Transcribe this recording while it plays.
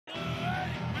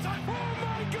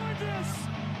goodness!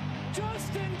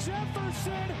 Justin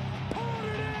Jefferson pulled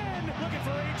it in! Looking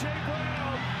for A.J.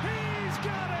 Brown. He's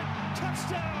got it!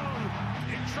 Touchdown!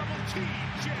 In trouble,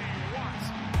 T.J. Watt.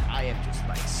 I am just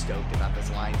stoked about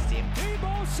this Lions team.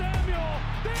 Deebo Samuel,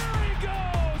 there he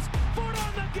goes! Foot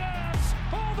on the gas,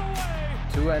 all the way!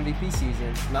 2 MVP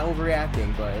seasons. Not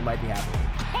overreacting, but it might be happening.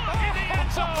 Caught in the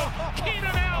end zone,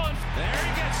 Keenan Allen. There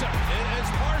he gets him. It is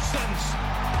Parsons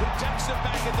who takes it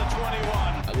back at the 21.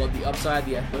 I love the upside,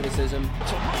 the athleticism. To move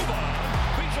on.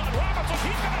 Bijan Robinson,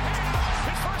 he's got a hand.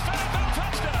 His first NFL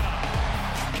touchdown.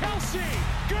 Kelsey,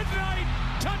 good night.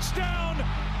 Touchdown.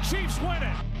 Chiefs win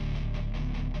it.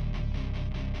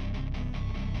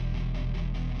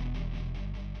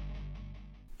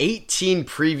 "18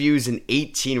 previews and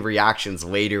 18 reactions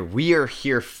later, we are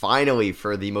here finally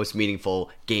for the most meaningful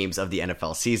games of the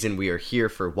NFL season. We are here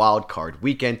for Wild Card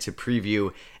Weekend to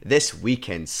preview this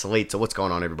weekend slate. So what's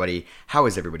going on, everybody? How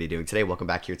is everybody doing today? Welcome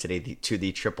back here today to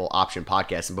the Triple Option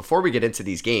Podcast. And before we get into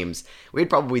these games, we had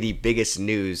probably the biggest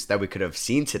news that we could have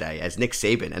seen today, as Nick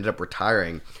Saban ended up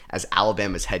retiring as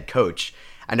Alabama's head coach.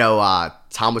 I know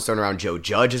Tom was throwing around Joe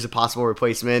Judge as a possible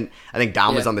replacement. I think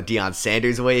Dom was on the Deion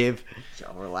Sanders wave.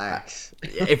 Yo, relax.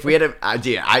 If we had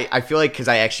I feel like, because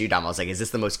I asked you, Dom, I was like, is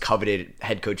this the most coveted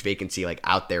head coach vacancy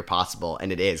out there possible?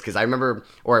 And it is, because I remember,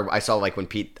 or I saw when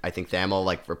Pete, I think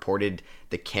Thamel reported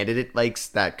the candidate likes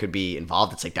that could be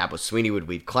involved. It's Dabo Swinney would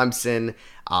leave Clemson,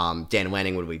 Dan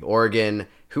Lanning would leave Oregon.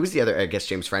 Who was the other? I guess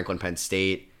James Franklin, Penn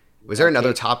State. Was there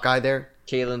another top guy there?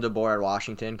 Kalen DeBoer at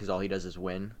Washington, because all he does is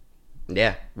win.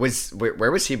 Yeah.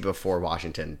 Where was he before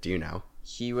Washington? Do you know?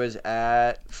 He was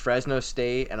at Fresno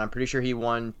State, and I'm pretty sure he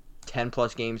won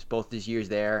 10-plus games both his years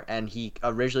there, and he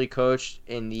originally coached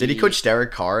in the... Did he coach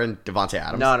Derek Carr and Devontae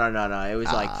Adams? No. It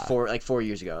was 4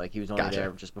 years ago. He was only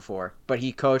there just before. But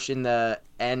he coached in the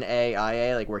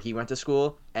NAIA, where he went to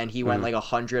school, and he went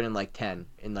 110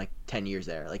 in 10 years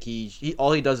there. He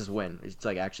all he does is win. It's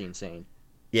actually insane.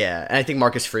 Yeah, and I think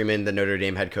Marcus Freeman, the Notre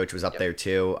Dame head coach, was up there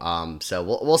too. So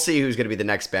we'll see who's going to be the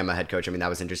next Bama head coach. I mean, that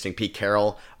was interesting. Pete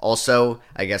Carroll also,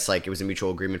 I guess it was a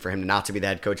mutual agreement for him not to be the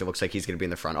head coach. It looks like he's going to be in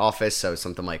the front office. So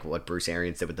something like what Bruce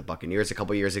Arians did with the Buccaneers a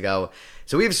couple years ago.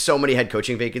 So we have so many head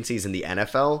coaching vacancies in the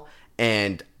NFL,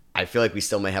 and I feel like we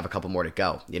still may have a couple more to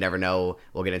go. You never know.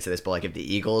 We'll get into this, but if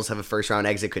the Eagles have a first-round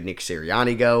exit, could Nick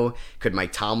Sirianni go? Could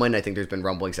Mike Tomlin? I think there's been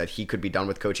rumblings that he could be done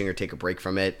with coaching or take a break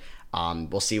from it.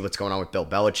 We'll see what's going on with Bill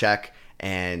Belichick,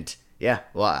 and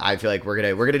I feel like we're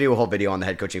gonna do a whole video on the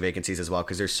head coaching vacancies as well,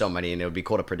 because there's so many, and it would be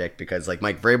cool to predict, because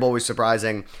Mike Vrabel was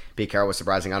surprising, Pete Carroll was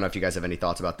surprising. I don't know if you guys have any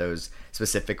thoughts about those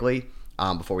specifically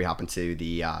before we hop into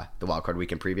the Wild Card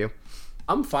Weekend preview.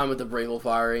 I'm fine with the Vrabel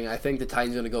firing. I think the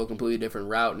Titans are going to go a completely different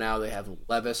route now. They have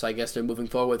Levis. I guess they're moving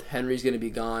forward with. Henry's going to be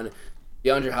gone.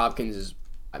 DeAndre Hopkins is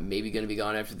maybe going to be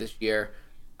gone after this year.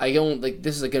 I don't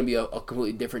this is going to be a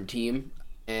completely different team.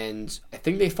 And I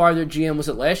think they fired their GM. Was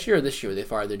it last year or this year they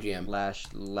fired their GM?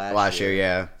 Last year,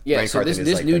 yeah. Yeah, Frank so Carthen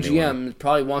this new the GM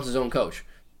probably wants his own coach.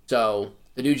 So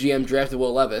the new GM drafted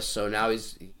Will Levis, so now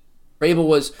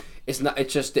Vrabel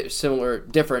it's just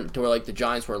different to where the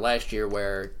Giants were last year,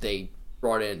 where they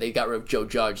got rid of Joe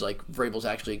Judge. Vrabel's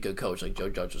actually a good coach. Joe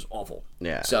Judge was awful.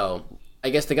 Yeah. So I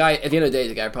guess the guy, at the end of the day,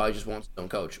 the guy probably just wants his own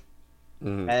coach.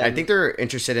 Mm-hmm. I think they're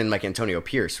interested in Antonio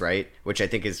Pierce, right? Which I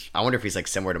think I wonder if he's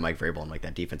similar to Mike Vrabel and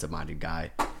that defensive minded guy.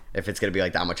 If it's going to be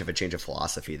that much of a change of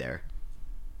philosophy there.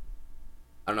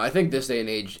 I don't know. I think this day and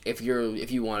age, if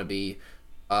you want to be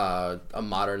a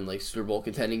modern Super Bowl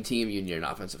contending team, you need an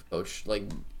offensive coach.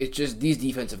 It's just these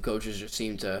defensive coaches just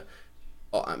seem to,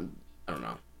 I don't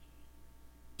know.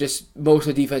 Just most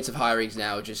of the defensive hirings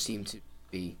now just seem to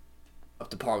be up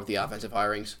to par with the offensive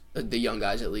hirings, the young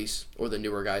guys at least, or the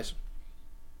newer guys.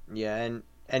 Yeah,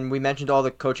 and we mentioned all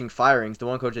the coaching firings. The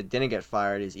one coach that didn't get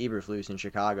fired is Eberflus in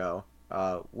Chicago.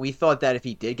 We thought that if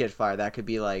he did get fired, that could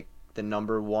be the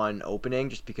number one opening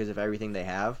just because of everything they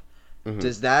have. Mm-hmm.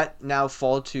 Does that now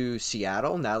fall to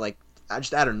Seattle? Now,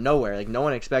 just out of nowhere, no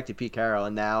one expected Pete Carroll,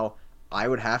 and now I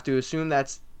would have to assume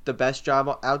that's the best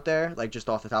job out there, just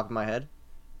off the top of my head.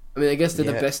 I mean, I guess they're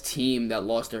the best team that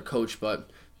lost their coach, but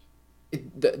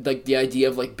the idea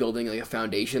of building a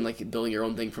foundation, building your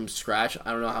own thing from scratch,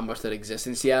 I don't know how much that exists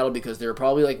in Seattle, because they're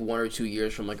probably 1 or 2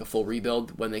 years from a full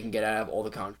rebuild when they can get out of all the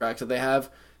contracts that they have.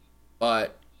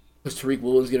 But because TYREEK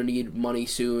Woolen's going to need money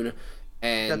soon,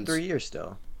 and he's got 3 years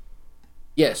still.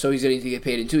 Yeah, so he's going to need to get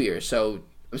paid in 2 years. So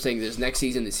I'm saying this next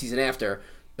season, the season after,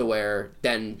 to where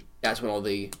then that's when all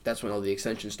the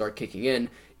extensions start kicking in.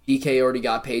 DK already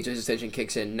got paid, so his extension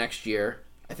kicks in next year,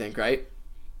 I think, right?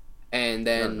 And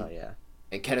then yeah.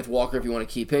 And Kenneth Walker, if you want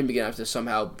to keep him, you're going to have to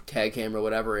somehow tag him or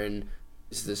whatever in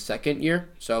is the second year.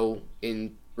 So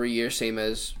in 3 years, same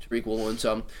as TYREEK will win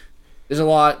some. There's a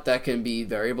lot that can be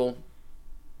variable,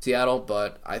 Seattle,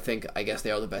 but I guess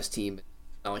they are the best team.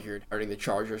 Not like you're hurting the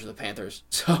Chargers or the Panthers.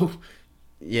 So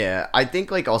Yeah, I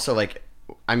think like also like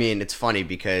I mean it's funny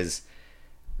because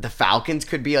the Falcons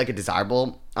could be like a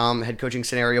desirable head coaching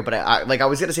scenario, but I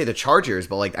was gonna say the Chargers,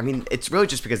 but like I mean it's really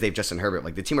just because they have Justin Herbert.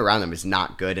 Like the team around them is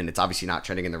not good, and it's obviously not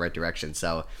trending in the right direction.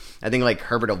 So I think like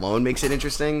Herbert alone makes it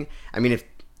interesting. I mean, if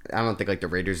I don't think like the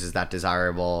Raiders is that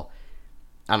desirable.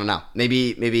 I don't know.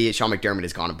 Maybe Sean McDermott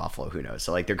is gone in Buffalo. Who knows?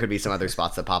 So like there could be some other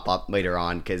spots that pop up later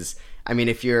on. Because I mean,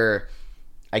 if you're,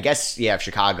 I guess if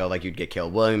Chicago, like you'd get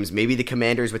Caleb Williams. Maybe the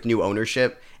Commanders with new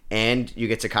ownership, and you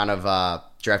get to kind of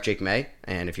draft Jake May.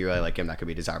 And if you really like him, that could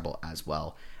be desirable as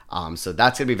well. So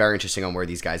that's gonna be very interesting on where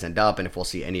these guys end up, and if we'll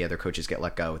see any other coaches get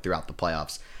let go throughout the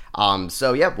playoffs.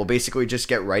 So yeah, we'll basically just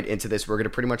get right into this. We're going to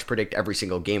pretty much predict every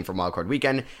single game from Wildcard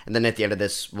Weekend, and then at the end of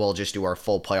this, we'll just do our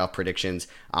full playoff predictions,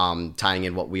 tying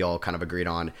in what we all kind of agreed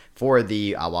on for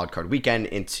the Wildcard Weekend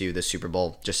into the Super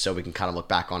Bowl, just so we can kind of look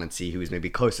back on and see who's maybe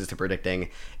closest to predicting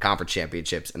conference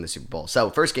championships in the Super Bowl. So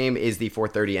first game is the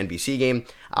 4:30 NBC game,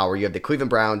 where you have the Cleveland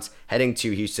Browns heading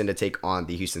to Houston to take on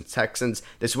the Houston Texans.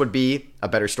 This would be a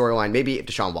better storyline maybe if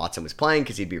Deshaun Watson was playing,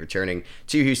 because he'd be returning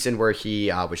to Houston where he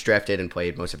was drafted and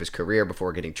played most of his career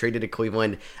before getting traded to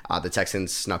Cleveland. The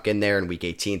Texans snuck in there in week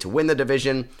 18 to win the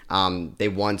division. They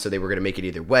won, so they were going to make it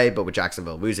either way, but with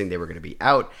Jacksonville losing, they were going to be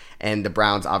out. And the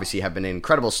Browns obviously have been an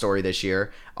incredible story this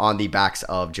year on the backs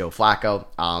of Joe Flacco,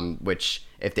 which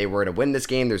if they were to win this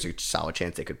game, there's a solid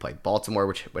chance they could play Baltimore,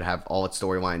 which would have all its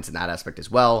storylines in that aspect as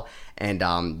well. And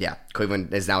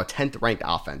Cleveland is now a 10th ranked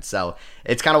offense. So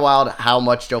it's kind of wild how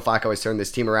much Joe Flacco has turned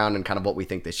this team around and kind of what we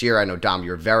think this year. I know, Dom,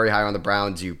 you're very high on the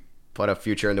Browns. You put a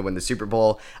future in to win the Super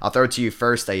Bowl. I'll throw it to you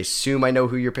first. I assume I know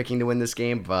who you're picking to win this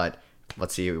game, but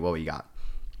let's see what we got.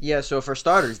 Yeah, so for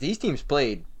starters, these teams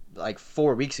played like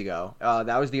 4 weeks ago.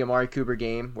 That was the Amari Cooper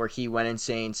game where he went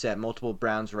insane, set multiple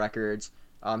Browns records.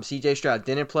 CJ Stroud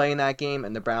didn't play in that game,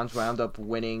 and the Browns wound up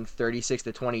winning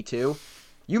 36-22.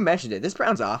 You mentioned it. This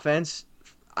Browns offense,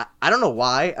 I don't know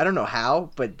why, I don't know how,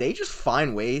 but they just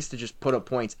find ways to just put up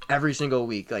points every single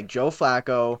week. Like Joe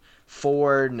Flacco,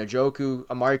 Ford, Njoku,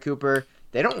 Amari Cooper,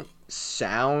 they don't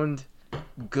sound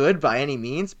good by any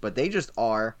means, but they just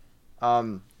are.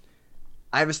 I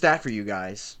have a stat for you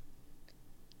guys.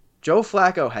 Joe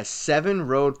Flacco has 7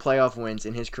 road playoff wins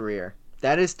in his career.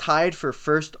 That is tied for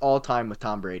first all-time with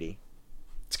Tom Brady.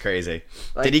 It's crazy.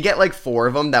 Did he get like 4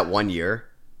 of them that one year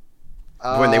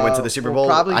when they went to the Super Bowl?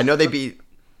 Probably I know they beat...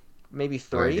 Maybe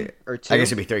 3 or 2. I guess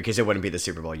it'd be 3 because it wouldn't be the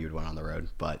Super Bowl you'd win on the road.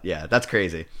 But yeah, that's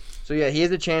crazy. So yeah, he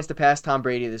has a chance to pass Tom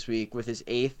Brady this week with his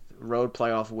 8th road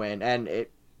playoff win. And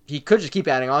he could just keep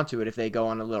adding on to it if they go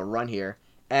on a little run here.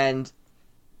 And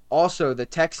also, the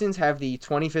Texans have the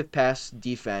 25th pass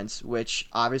defense, which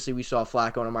obviously we saw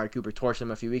Flacco and Amari Cooper torch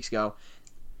them a few weeks ago.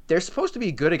 They're supposed to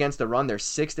be good against the run. They're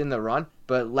 6th in the run,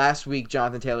 but last week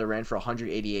Jonathan Taylor ran for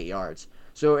 188 yards.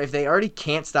 So if they already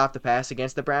can't stop the pass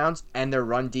against the Browns and their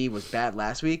run D was bad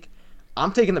last week,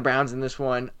 I'm taking the Browns in this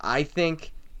one. I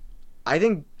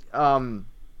don't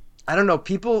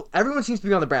know, everyone seems to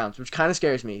be on the Browns, which kind of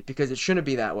scares me because it shouldn't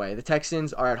be that way. The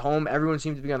Texans are at home. Everyone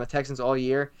seems to be on the Texans all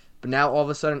year. But now all of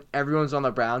a sudden, everyone's on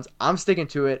the Browns. I'm sticking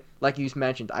to it, like you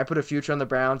mentioned. I put a future on the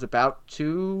Browns about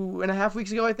 2.5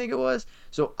 weeks ago, I think it was.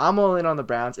 So I'm all in on the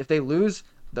Browns. If they lose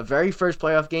the very first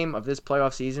playoff game of this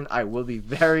playoff season, I will be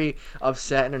very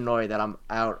upset and annoyed that I'm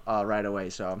out right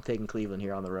away. So I'm taking Cleveland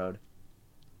here on the road.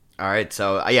 All right,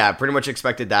 so yeah, I pretty much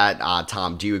expected that.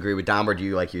 Tom, do you agree with Dom, or do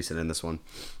you like Houston in this one?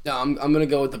 No, I'm going to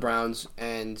go with the Browns,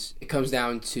 and it comes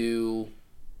down to...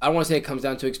 I don't want to say it comes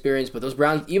down to experience, but those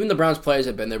Browns, even the Browns players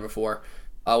have been there before,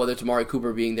 whether it's Amari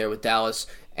Cooper being there with Dallas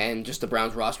and just the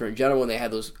Browns roster in general when they had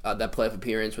those that playoff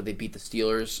appearance where they beat the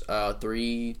Steelers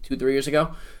 3 years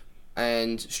ago.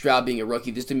 And Stroud being a rookie,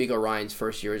 this is D'Amico Ryan's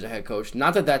first year as a head coach.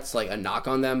 Not that that's like a knock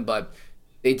on them, but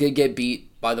they did get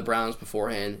beat by the Browns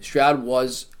beforehand. Stroud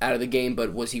was out of the game,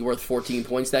 but was he worth 14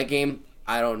 points that game?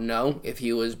 I don't know if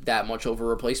he was that much over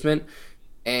replacement.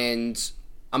 And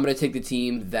I'm going to take the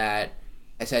team that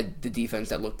has had the defense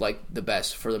that looked like the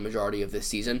best for the majority of this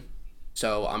season.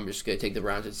 So I'm just going to take the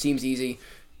Browns. It seems easy.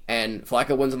 And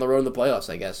Flacco wins on the road in the playoffs,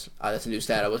 I guess. That's a new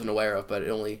stat I wasn't aware of, but it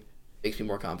only makes me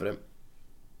more confident.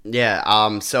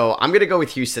 Yeah, so I'm gonna go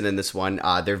with Houston in this one.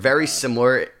 They're very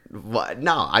similar.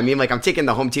 No, I mean, like, I'm taking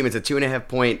the home team. It's a 2.5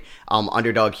 point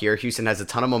underdog here. Houston has a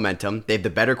ton of momentum. They have the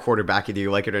better quarterback, either you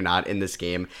like it or not, in this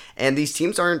game. And these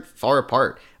teams aren't far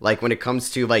apart. Like, when it comes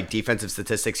to like defensive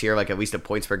statistics here, like at least at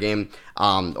points per game,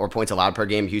 or points allowed per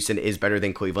game, Houston is better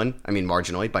than Cleveland. I mean,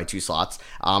 marginally by 2 slots.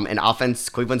 And offense,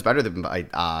 Cleveland's better than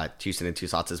Houston in 2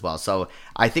 slots as well. So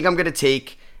I think I'm gonna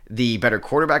take the better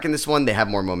quarterback in this one. They have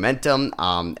more momentum,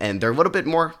 and they're a little bit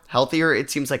more healthier, it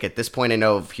seems like, at this point. I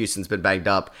know Houston's been banged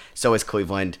up, so is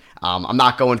Cleveland. I'm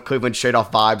not going Cleveland straight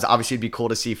off vibes. Obviously, it'd be cool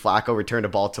to see Flacco return to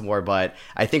Baltimore, but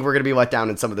I think we're going to be let down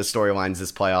in some of the storylines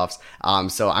this playoffs.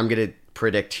 So I'm going to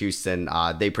predict Houston.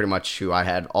 They pretty much who I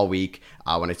had all week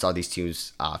when I saw these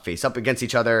teams face up against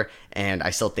each other, and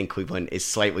I still think Cleveland is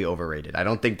slightly overrated. I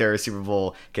don't think they're a Super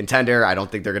Bowl contender. I don't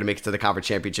think they're going to make it to the conference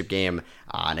championship game,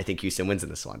 and I think Houston wins in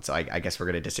this one. So I guess we're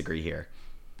going to disagree here.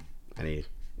 I mean,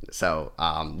 we're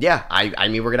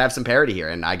going to have some parity here,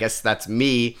 and I guess that's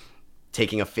me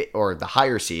taking or the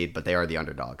higher seed, but they are the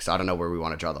underdog. So I don't know where we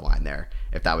want to draw the line there,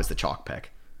 if that was the chalk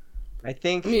pick. I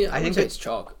think it's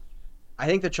chalk. I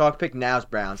think the chalk pick now is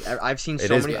Browns. I've seen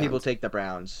so many people take the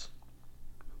Browns.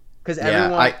 Because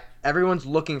everyone's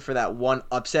looking for that one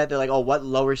upset. They're like, oh, what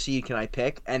lower seed can I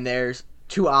pick? And there's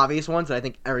 2 obvious ones that I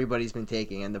think everybody's been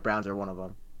taking, and the Browns are one of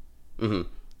them. Mm-hmm.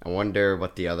 I wonder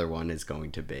what the other one is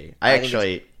going to be. I think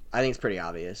it's pretty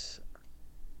obvious.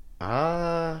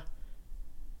 I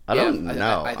don't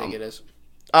know. I think it is.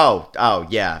 Oh,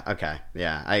 yeah, okay,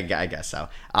 yeah, I guess so.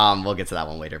 We'll get to that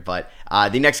one later, but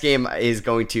the next game is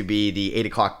going to be the 8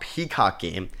 o'clock Peacock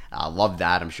game. Love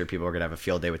that. I'm sure people are going to have a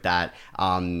field day with that.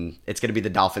 It's going to be the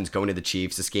Dolphins going to the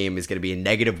Chiefs. This game is going to be in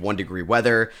 -1 degree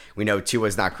weather. We know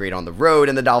Tua's not great on the road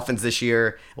in the Dolphins this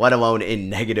year, let alone in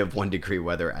 -1 degree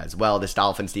weather as well. This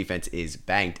Dolphins defense is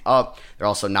banged up. They're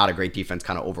also not a great defense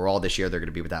kind of overall this year. They're going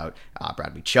to be without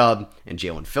Bradley Chubb and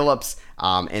Jalen Phillips.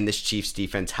 And this Chiefs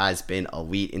defense has been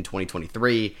elite in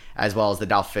 2023, as well as the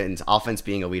Dolphins offense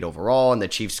being elite overall, and the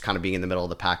Chiefs kind of being in the middle of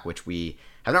the pack, which we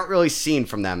have not really seen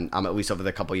from them, at least over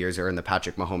the couple years or in the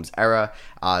Patrick Mahomes era.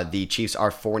 The Chiefs are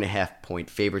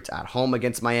 4.5-point favorites at home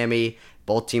against Miami.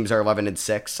 Both teams are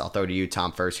 11-6. I'll throw to you,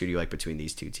 Tom, first. Who do you like between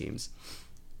these 2 teams?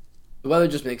 The weather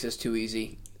just makes this too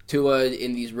easy. Tua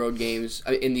in these road games,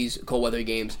 in these cold weather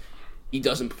games, he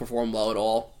doesn't perform well at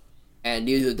all, and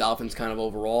neither do the Dolphins kind of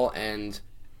overall. And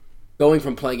going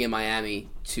from playing in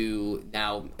Miami to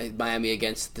now Miami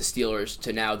against the Steelers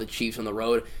to now the Chiefs on the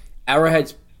road,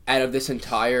 Arrowhead's out of this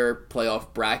entire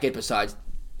playoff bracket, besides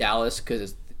Dallas,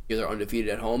 because they're undefeated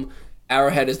at home,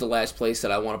 Arrowhead is the last place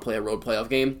that I want to play a road playoff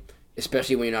game,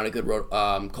 especially when you're not a good road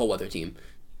cold weather team.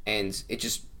 And it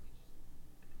just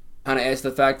kind of adds to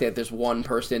the fact that if there's one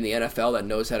person in the NFL that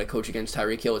knows how to coach against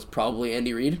TYREEK Hill, it's probably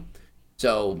Andy Reid.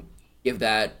 So give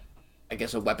that, I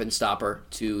guess, a weapon stopper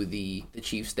to the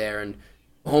Chiefs there. And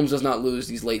Mahomes does not lose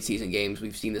these late season games.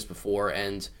 We've seen this before,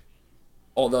 and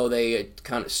although they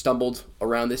kind of stumbled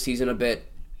around this season a bit,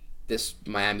 this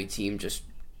Miami team just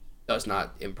does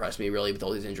not impress me really with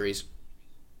all these injuries.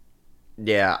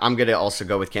 Yeah, I'm going to also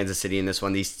go with Kansas City in this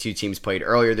one. These 2 teams played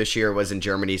earlier this year, was in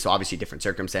Germany, so obviously different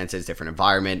circumstances, different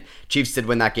environment. Chiefs did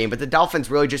win that game, but the Dolphins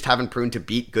really just haven't proven to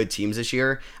beat good teams this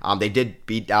year. They did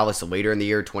beat Dallas later in the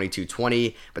year,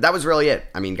 22-20, but that was really it.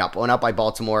 I mean, got blown out by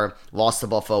Baltimore, lost to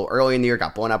Buffalo early in the year,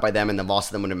 got blown out by them, and then lost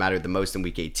to them when it mattered the most in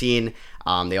Week 18.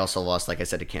 They also lost, like I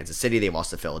said, to Kansas City. They lost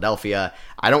to Philadelphia.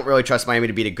 I don't really trust Miami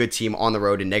to beat a good team on the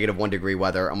road in -1 degree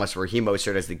weather unless Raheem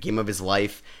Mostert has the game of his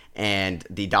life and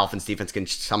the Dolphins defense can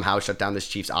somehow shut down this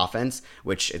Chiefs offense,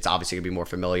 which it's obviously going to be more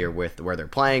familiar with where they're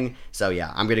playing. So,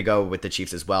 yeah, I'm going to go with the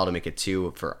Chiefs as well to make it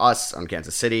 2 for us on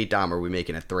Kansas City. Dom, are we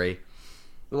making it 3?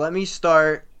 Let me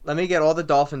start. Let me get all the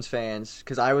Dolphins fans,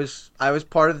 because I was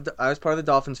part of the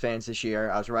Dolphins fans this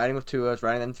year. I was riding with Tua. I was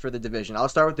riding them for the division. I'll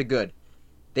start with the good.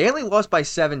 They only lost by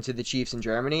 7 to the Chiefs in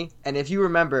Germany, and if you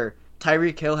remember,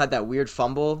 Tyreek Hill had that weird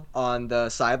fumble on the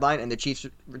sideline, and the Chiefs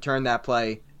returned that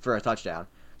play for a touchdown.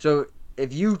 So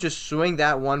if you just swing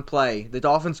that one play, the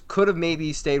Dolphins could have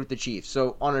maybe stayed with the Chiefs.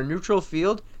 So on a neutral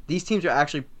field, these teams are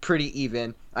actually pretty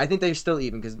even. I think they're still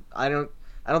even because I don't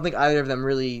think either of them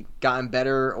really gotten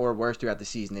better or worse throughout the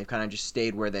season. They've kind of just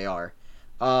stayed where they are.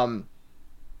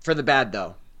 For the bad,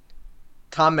 though,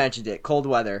 Tom mentioned it, cold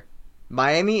weather.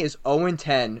 Miami is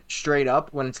 0-10 straight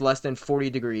up when it's less than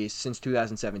 40 degrees since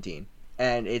 2017.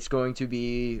 And it's going to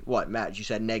be, what, Matt, you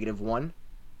said -1?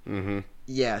 Mm-hmm.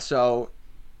 Yeah, so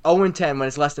 0-10 when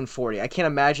it's less than 40. I can't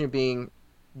imagine it being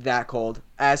that cold.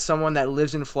 As someone that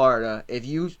lives in Florida, if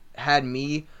you had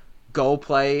me go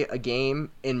play a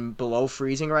game in below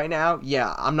freezing right now,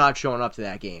 yeah, I'm not showing up to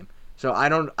that game. So I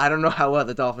don't know how well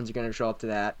the Dolphins are going to show up to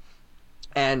that.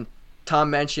 And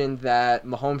Tom mentioned that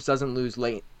Mahomes doesn't lose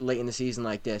late in the season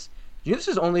like this. You know this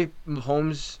is only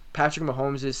Patrick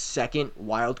Mahomes' second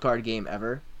wild card game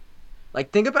ever. Like,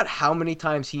 think about how many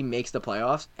times he makes the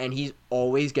playoffs, and he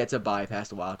always gets a bye past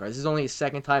the wild card. This is only his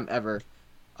second time ever.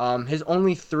 His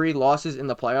only 3 losses in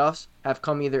the playoffs have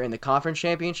come either in the conference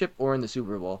championship or in the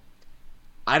Super Bowl.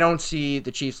 I don't see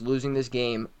the Chiefs losing this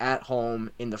game at home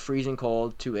in the freezing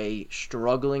cold to a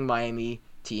struggling Miami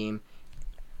team.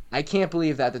 I can't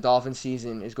believe that the Dolphins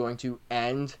season is going to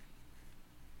end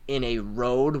in a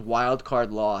road wild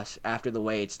card loss after the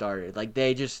way it started. Like,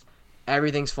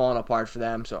 everything's falling apart for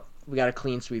them, so we got a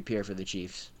clean sweep here for the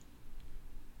Chiefs.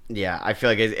 Yeah, I feel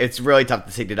like it's really tough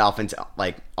to take the Dolphins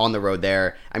like on the road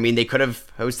there. I mean, they could have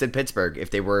hosted Pittsburgh if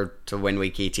they were to win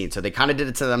Week 18, so they kind of did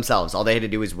it to themselves. All they had to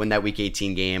do was win that Week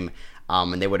 18 game,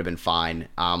 and they would have been fine.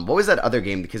 What was that other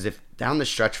game? Because if down the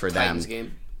stretch for Titans them,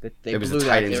 game. It was the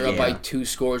Titans game. They were up by 2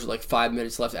 scores with like 5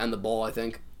 minutes left to end the ball, I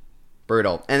think.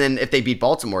 Brutal. And then if they beat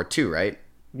Baltimore too, right?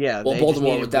 Yeah. Well,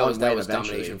 Baltimore, that was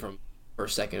domination from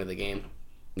first second of the game.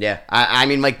 Yeah, I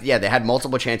mean, like, yeah, they had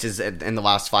multiple chances in the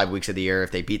last 5 weeks of the year.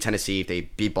 If they beat Tennessee, if they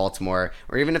beat Baltimore,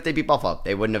 or even if they beat Buffalo,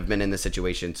 they wouldn't have been in this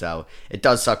situation. So it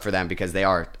does suck for them because they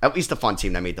are at least a fun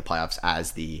team that made the playoffs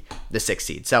as the 6th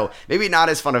seed. So maybe not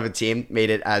as fun of a team, made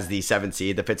it as the 7th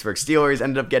seed. The Pittsburgh Steelers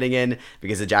ended up getting in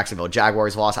because the Jacksonville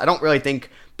Jaguars lost. I don't really think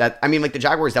that, I mean, like, the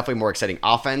Jaguars definitely more exciting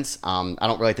offense. I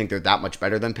don't really think they're that much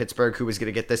better than Pittsburgh, who was going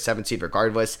to get this 7th seed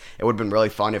regardless. It would have been really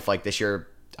fun if, like, this year,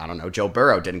 I don't know, Joe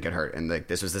Burrow didn't get hurt, and like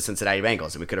this was the Cincinnati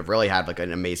Bengals, and we could have really had like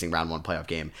an amazing round 1 playoff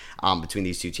game between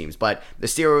these two teams. But the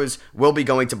Steelers will be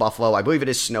going to Buffalo. I believe it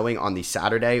is snowing on the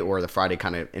Saturday or the Friday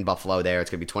kind of in Buffalo there. It's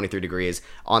going to be 23 degrees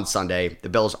on Sunday. The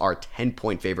Bills are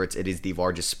 10-point favorites. It is the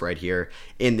largest spread here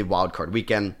in the wild card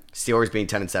weekend. Steelers being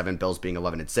 10-7, Bills being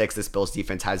 11-6. This Bills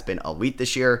defense has been elite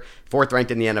this year, 4th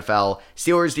ranked in the NFL.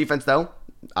 Steelers defense though,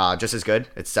 just as good.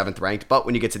 It's 7th ranked, but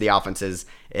when you get to the offenses,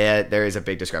 there is a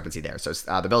big discrepancy there. So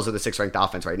the Bills are the 6th ranked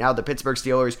offense right now. The Pittsburgh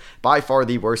Steelers, by far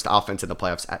the worst offense in the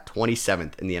playoffs at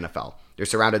 27th in the NFL. They're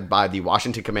surrounded by the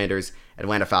Washington Commanders,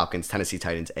 Atlanta Falcons, Tennessee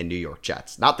Titans, and New York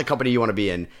Jets. Not the company you want to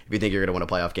be in if you think you're going to win a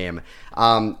playoff game.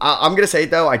 I'm going to say,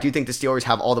 though, I do think the Steelers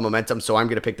have all the momentum, so I'm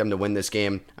going to pick them to win this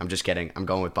game. I'm just kidding. I'm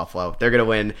going with Buffalo. They're going to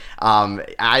win.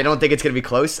 I don't think it's going to be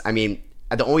close. I mean,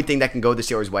 the only thing that can go the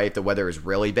Steelers' way if the weather is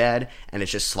really bad and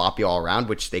it's just sloppy all around,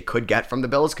 which they could get from the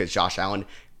Bills because Josh Allen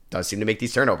does seem to make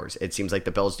these turnovers. It seems like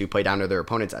the Bills do play down to their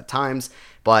opponents at times,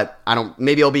 but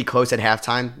maybe it'll be close at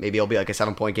halftime. Maybe it'll be like a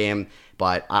 7-point game,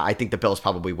 but I think the Bills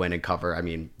probably win and cover. I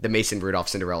mean, the Mason Rudolph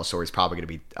Cinderella story is probably going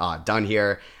to be done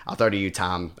here. I'll throw to you,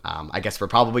 Tom. I guess we're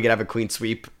probably going to have a clean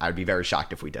sweep. I'd be very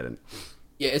shocked if we didn't.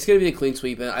 Yeah, it's going to be a clean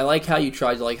sweep, and I like how you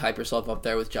tried to like hype yourself up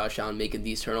there with Josh Allen making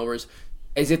these turnovers.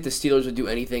 As if the Steelers would do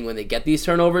anything when they get these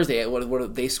turnovers.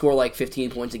 They score like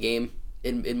 15 points a game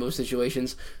in most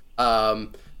situations.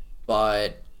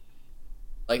 But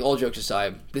like, all jokes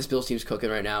aside, this Bills team's cooking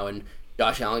right now, and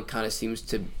Josh Allen kind of seems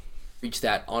to reach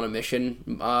that on a mission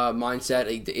mindset.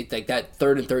 It's like that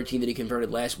 3rd and 13 that he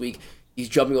converted last week. He's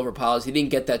jumping over piles. He didn't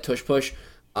get that tush push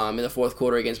in the 4th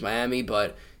quarter against Miami,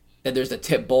 but then there's the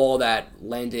tip ball that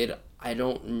landed. I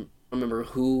don't remember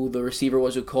who the receiver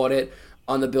was who caught it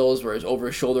on the Bills, where it's over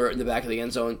his shoulder in the back of the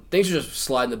end zone. Things are just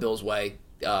sliding the Bills' way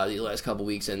the last couple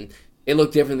weeks, and it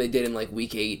looked different than they did in like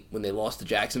Week 8 when they lost to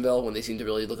Jacksonville, when they seemed to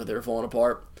really look like they were falling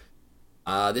apart.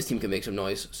 This team can make some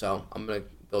noise, so I'm going to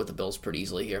go with the Bills pretty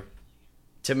easily here.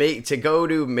 To go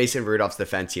to Mason Rudolph's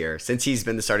defense here, since he's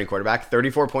been the starting quarterback,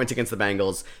 34 points against the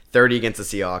Bengals, 30 against the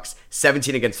Seahawks,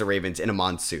 17 against the Ravens in a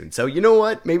monsoon. So you know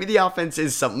what? Maybe the offense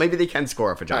is something. Maybe they can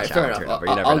score for Josh Allen turnover.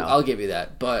 You never know. I'll give you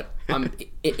that. But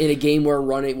in a game where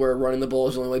running the ball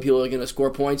is the only way people are going to score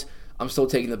points, I'm still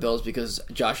taking the Bills because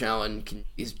Josh Allen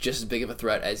is just as big of a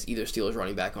threat as either Steelers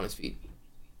running back on his feet.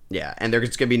 Yeah, and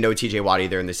there's going to be no TJ Watt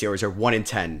either, and the Steelers are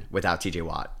 1-10 without TJ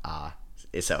Watt.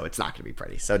 So it's not going to be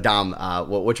pretty. So, Dom,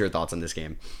 what's your thoughts on this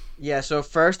game? Yeah, so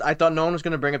first, I thought no one was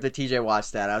going to bring up the TJ Watt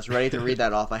stat. I was ready to read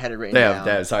that off. I had it written down.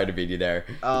 Yeah, sorry to beat you there.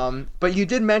 But you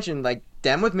did mention, like,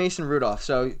 them with Mason Rudolph.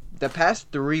 So the past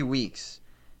 3 weeks,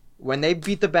 when they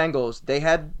beat the Bengals, they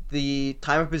had the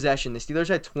time of possession. The Steelers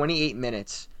had 28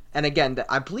 minutes. And again,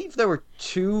 I believe there were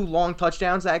 2 long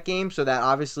touchdowns that game, so that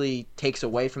obviously takes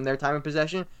away from their time of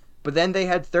possession. But then they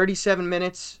had 37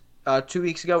 minutes 2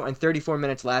 weeks ago and 34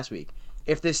 minutes last week.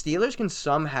 If the Steelers can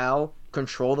somehow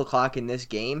control the clock in this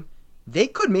game, they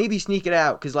could maybe sneak it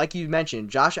out. Because like you mentioned,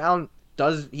 Josh Allen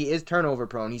he is turnover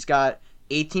prone. He's got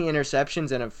 18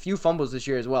 interceptions and a few fumbles this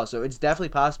year as well. So it's definitely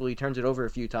possible he turns it over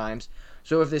a few times.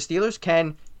 So if the Steelers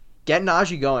can get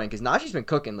Najee going, because Najee's been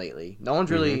cooking lately. No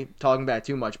one's really talking about it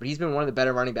too much, but he's been one of the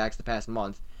better running backs the past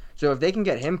month. So if they can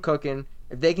get him cooking,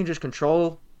 if they can just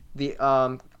control the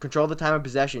time of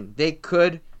possession, they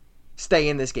could stay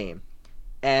in this game.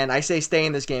 And I say stay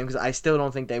in this game because I still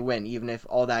don't think they win, even if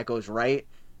all that goes right.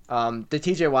 The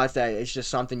TJ Watt stat is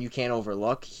just something you can't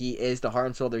overlook. He is the heart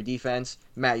and soul of their defense.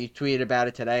 Matt, you tweeted about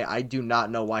it today. I do not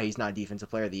know why he's not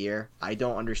Defensive Player of the Year. I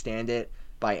don't understand it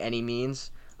by any means.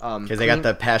 Because they got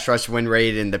the pass rush win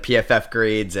rate and the PFF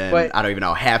grades, and I don't even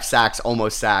know, half sacks,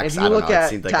 almost sacks. If you look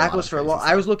at tackles for loss,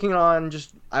 I was looking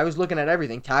at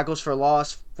everything. Tackles for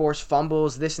loss, forced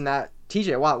fumbles, this and that.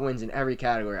 TJ Watt wins in every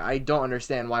category. I don't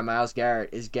understand why Myles Garrett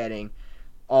is getting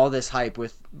all this hype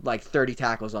with like 30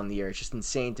 tackles on the year. It's just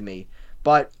insane to me.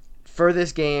 But for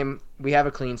this game, we have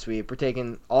a clean sweep. We're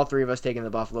taking all three of us taking the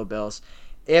Buffalo Bills.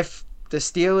 If the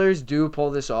Steelers do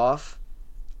pull this off,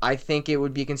 I think it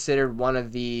would be considered one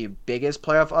of the biggest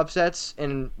playoff upsets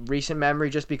in recent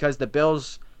memory, just because the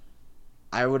Bills,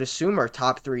 I would assume, are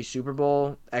top 3 Super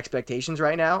Bowl expectations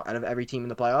right now out of every team in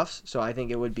the playoffs. So I think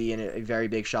it would be a very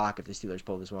big shock if the Steelers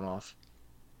pull this one off.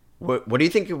 What do you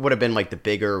think would have been like the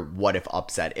bigger what if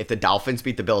upset? If the Dolphins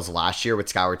beat the Bills last year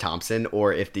with Skylar Thompson,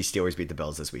 or if the Steelers beat the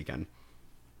Bills this weekend?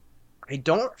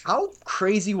 How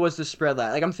crazy was the spread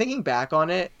last? Like, I'm thinking back on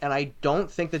it, and I don't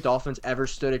think the Dolphins ever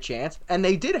stood a chance. And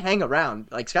they did hang around.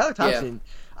 Like, Skylar Thompson,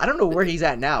 I don't know where he's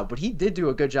at now, but he did do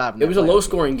a good job. It was a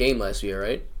low-scoring game last year,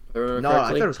 right? No, I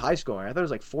thought it was high-scoring. I thought it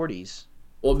was like 40s.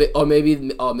 Or maybe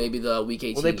the Week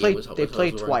 18 game was they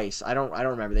played twice. I don't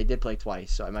remember. They did play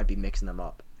twice, so I might be mixing them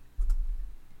up.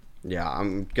 Yeah,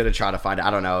 I'm going to try to find it.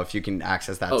 I don't know if you can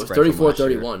access that spread. Oh, it's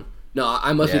 34-31. No,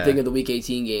 I must be thinking of the Week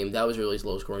 18 game. That was really a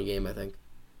low-scoring game, I think.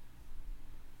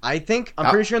 I'm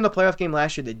pretty sure in the playoff game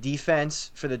last year, the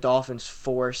defense for the Dolphins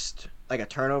forced like a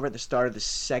turnover at the start of the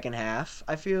second half,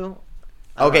 I feel.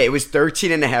 Okay, it was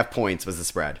 13.5 points was the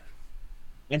spread.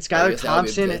 And Skylar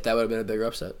Thompson... That would have been a bigger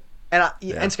upset. And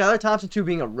Skylar Thompson, too,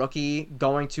 being a rookie,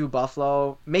 going to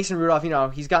Buffalo. Mason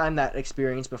Rudolph, he's gotten that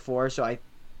experience before, so it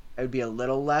would be a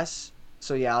little less.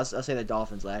 So, yeah, I'll say the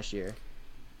Dolphins last year.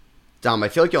 Dom, I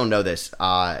feel like you'll know this.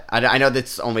 I know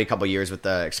that's only a couple years with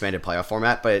the expanded playoff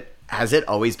format, but has it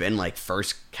always been like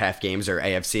first half games are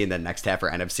AFC and then next half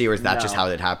are NFC, or is that just how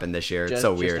it happened this year? It's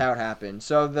so weird. Just how it happened.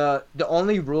 So the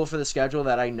only rule for the schedule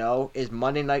that I know is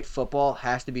Monday Night Football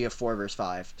has to be a 4 versus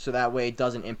 5, so that way it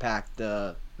doesn't impact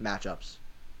the matchups.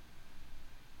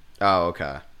 Oh,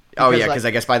 okay. Because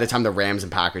I guess by the time the Rams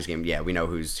and Packers game, we know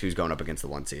who's going up against the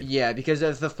 1 seed. Yeah, because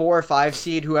of the 4 or 5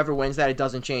 seed, whoever wins that, it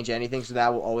doesn't change anything, so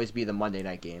that will always be the Monday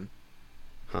night game.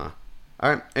 Huh. All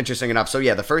right, interesting enough. So,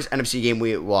 the first NFC game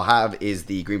we will have is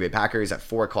the Green Bay Packers at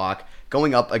 4 o'clock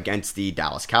going up against the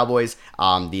Dallas Cowboys.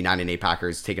 The 9-8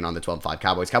 Packers taking on the 12-5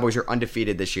 Cowboys. Cowboys are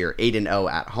undefeated this year, 8-0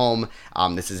 at home.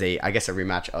 This is a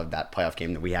rematch of that playoff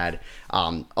game that we had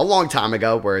a long time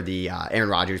ago where the Aaron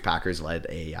Rodgers Packers led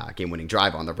a game-winning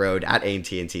drive on the road at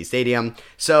AT&T Stadium.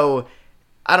 So,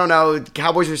 I don't know.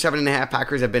 Cowboys are 7.5.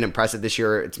 Packers have been impressive this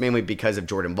year. It's mainly because of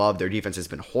Jordan Love. Their defense has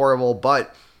been horrible,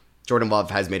 but Jordan Love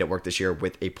has made it work this year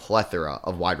with a plethora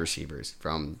of wide receivers,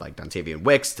 from like Dontavian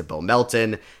Wicks to Bill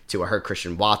Melton to a hurt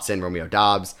Christian Watson, Romeo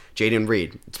Doubs, Jaden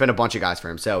Reed. It's been a bunch of guys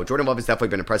for him. So Jordan Love has definitely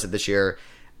been impressive this year.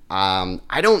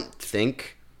 I don't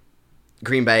think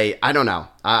Green Bay, I don't know.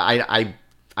 I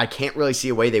can't really see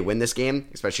a way they win this game,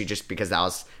 especially just because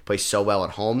Dallas plays so well at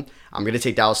home. I'm going to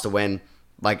take Dallas to win.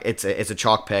 Like, it's a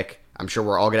chalk pick. I'm sure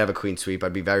we're all going to have a clean sweep.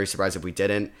 I'd be very surprised if we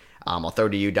didn't. I'll throw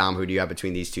to you, Dom. Who do you have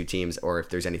between these two teams, or if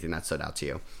there's anything that stood out to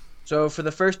you? So for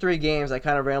the first 3 games, I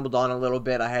kind of rambled on a little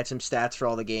bit. I had some stats for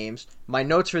all the games. My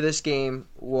notes for this game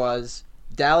was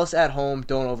Dallas at home,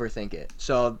 don't overthink it.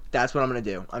 So that's what I'm going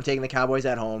to do. I'm taking the Cowboys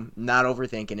at home, not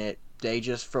overthinking it. They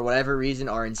just, for whatever reason,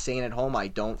 are insane at home. I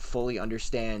don't fully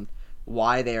understand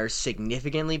why they are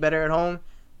significantly better at home,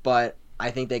 but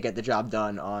I think they get the job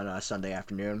done on Sunday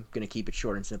afternoon. Going to keep it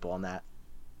short and simple on that.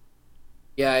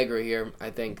 Yeah, I agree here. I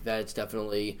think that it's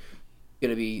definitely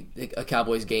going to be a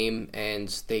Cowboys game, and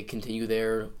they continue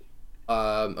their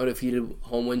undefeated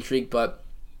home win streak. But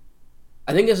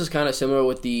I think this is kind of similar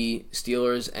with the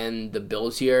Steelers and the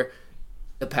Bills here.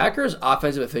 The Packers'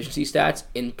 offensive efficiency stats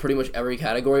in pretty much every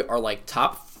category are like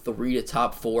top 3 to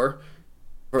top 4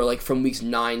 for like from weeks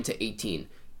 9 to 18.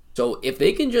 So if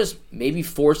they can just maybe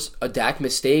force a Dak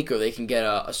mistake, or they can get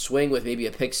a swing with maybe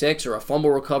a pick 6 or a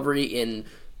fumble recovery in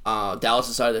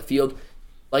Dallas' side of the field,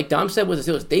 like Dom said with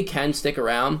the Steelers, they can stick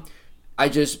around.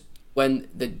 When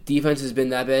the defense has been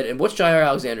that bad, and what's Jair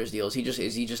Alexander's deal? Is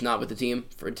he just not with the team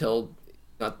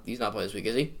he's not playing this week,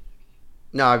 is he?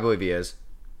 No, I believe he is.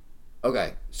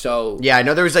 Okay, so Yeah, I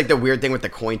know there was like the weird thing with the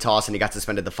coin toss, and he got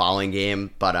suspended the following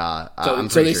game. But I'm so they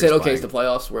pretty sure said, he's okay, it's playing. the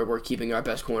playoffs. We're keeping our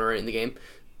best corner in the game.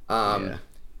 Yeah.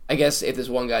 I guess if there's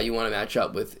one guy you want to match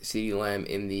up with CeeDee Lamb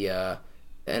in the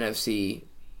NFC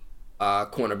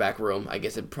cornerback room, I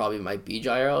guess it probably might be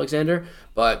Jair Alexander.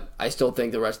 But I still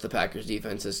think the rest of the Packers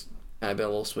defense has kind of been a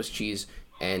little Swiss cheese,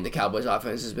 and the Cowboys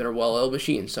offense has been a well-oiled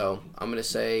machine. So I'm going to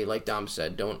say, like Dom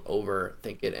said, don't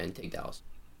overthink it and take Dallas.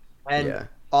 And Yeah.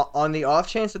 on the off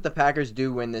chance that the Packers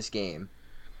do win this game's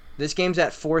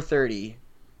at 4:30.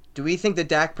 Do we think the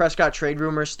Dak Prescott trade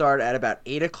rumors start at about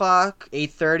 8 o'clock,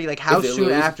 8:30? Like how If they soon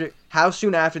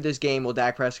lose? after this game will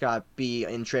Dak Prescott be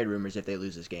in trade rumors if they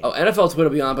lose this game? Oh, NFL Twitter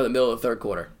will be on by the middle of the third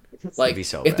quarter. Like be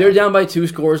so if bad. they're down by 2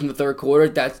 scores in the third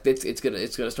quarter, it's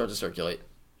gonna start to circulate.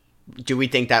 Do we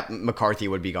think that McCarthy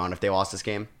would be gone if they lost this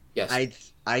game? Yes,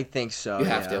 I think so. you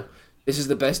have to. This is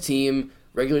the best team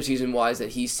regular season wise that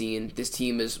he's seen. This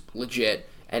team is legit,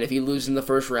 and if he loses in the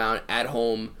first round at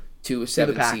home to a To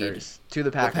the 7th Packers. seed, To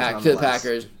the Packers. to the nonetheless.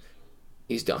 Packers,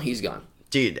 he's done. He's gone.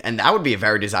 Dude, and that would be a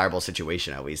very desirable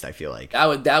situation, at least, I feel like. That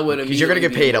would Because you're going to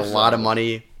get immediately paid be a more lot of desirable.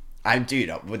 money.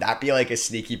 Dude, would that be like a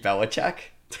sneaky Belichick?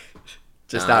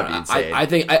 Just Nah, that would be insane. I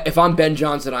think if I'm Ben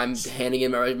Johnson, I'm handing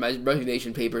in my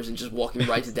resignation papers and just walking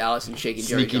right to Dallas and shaking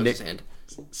Jerry Sneaky Jones' Nick- hand.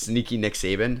 Sneaky Nick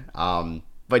Saban.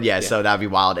 But yeah, so that'd be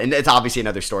wild. And it's obviously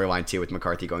another storyline, too, with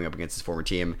McCarthy going up against his former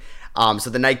team. So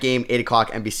the night game, 8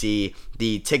 o'clock, NBC.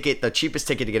 The cheapest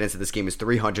ticket to get into this game is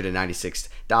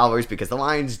 $396 because the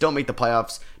Lions don't make the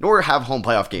playoffs nor have home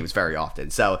playoff games very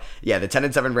often. So yeah, the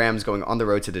 10-7 Rams going on the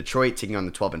road to Detroit, taking on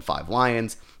the 12-5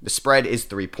 Lions. The spread is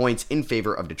 3 points in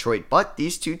favor of Detroit, but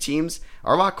these two teams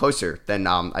are a lot closer than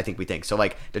I think we think. So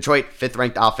like Detroit, 5th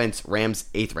ranked offense, Rams,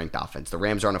 8th ranked offense. The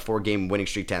Rams are on a 4-game winning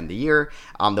streak to end the year.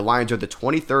 The Lions are the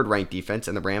 23rd ranked defense,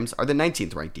 and the Rams are the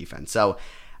 19th ranked defense. So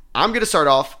I'm going to start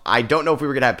off. I don't know if we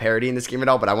were going to have parity in this game at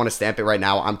all, but I want to stamp it right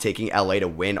now. I'm taking LA to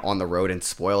win on the road and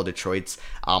spoil Detroit's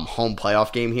home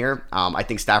playoff game here. I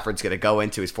think Stafford's going to go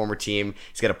into his former team.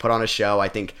 He's going to put on a show. I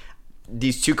think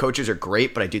these two coaches are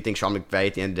great, but I do think Sean McVay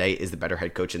at the end of the day is the better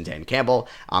head coach than Dan Campbell.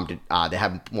 They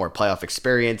have more playoff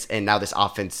experience, and now this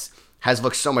offense has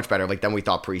looked so much better than we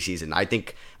thought preseason. I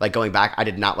think, going back, I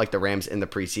did not like the Rams in the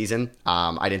preseason.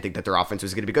 I didn't think that their offense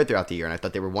was going to be good throughout the year, and I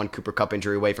thought they were one Cooper Kupp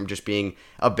injury away from just being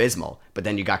abysmal. But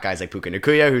then you got guys like Puka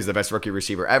Nacua, who's the best rookie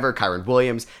receiver ever. Kyron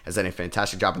Williams has done a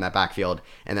fantastic job in that backfield.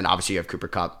 And then obviously you have Cooper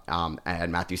Kupp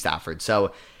and Matthew Stafford.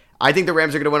 So I think the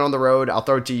Rams are going to win on the road. I'll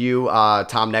throw it to you,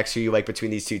 Tom, next, who you like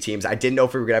between these two teams. I didn't know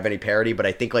if we were going to have any parity, but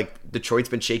I think Detroit's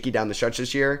been shaky down the stretch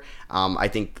this year. I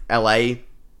think LA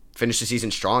finished the season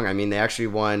strong. I mean, they actually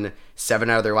won 7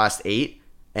 out of their last 8,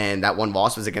 and that one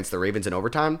loss was against the Ravens in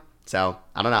overtime. So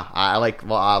I don't know. I like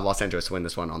Los Angeles to win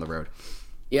this one on the road.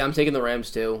 Yeah, I'm taking the Rams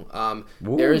too.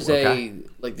 okay.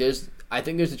 I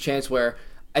think there's a chance where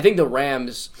I think the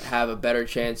Rams have a better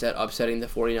chance at upsetting the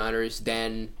 49ers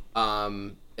than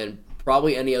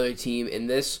probably any other team in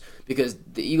this, because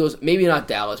the Eagles, maybe not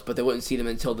Dallas, but they wouldn't see them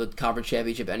until the conference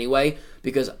championship anyway,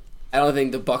 because I don't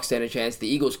think the Bucs stand a chance. The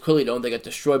Eagles clearly don't. They got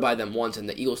destroyed by them once, and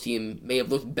the Eagles team may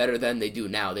have looked better than they do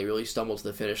now. They really stumbled to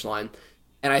the finish line,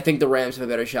 and I think the Rams have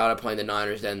a better shot at playing the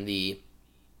Niners than the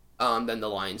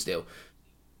Lions do.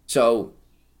 So,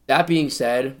 that being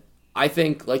said, I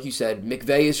think, like you said,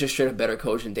 McVay is just straight up better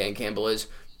coach than Dan Campbell is.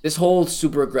 This whole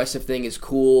super aggressive thing is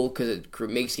cool because it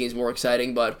makes games more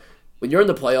exciting, but when you're in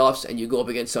the playoffs and you go up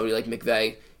against somebody like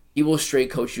McVay, he will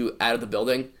straight coach you out of the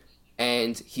building.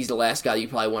 And he's the last guy you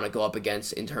probably want to go up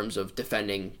against in terms of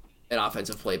defending an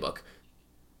offensive playbook.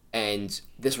 And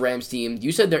this Rams team,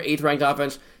 you said their 8th ranked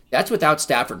offense. That's without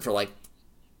Stafford for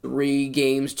 3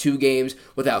 games, 2 games,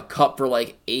 without Kupp for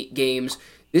 8 games.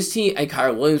 This team, and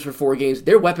Kyron Williams for 4 games,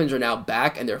 their weapons are now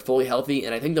back and they're fully healthy.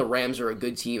 And I think the Rams are a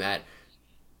good team at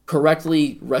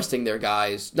correctly resting their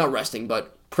guys. Not resting,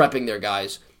 but prepping their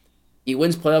guys. He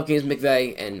wins playoff games,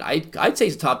 McVay, and I'd say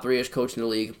he's a top 3-ish coach in the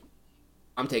league.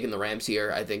 I'm taking the Rams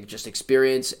here. I think just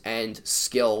experience and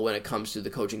skill when it comes to the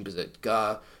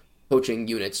coaching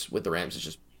units with the Rams is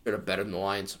just sort of better than the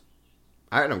Lions.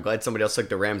 All right, I'm glad somebody else took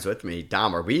the Rams with me.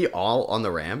 Dom, are we all on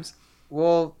the Rams?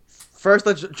 Well, first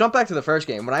let's jump back to the first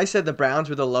game. When I said the Browns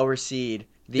were the lower seed,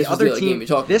 This was the other game you're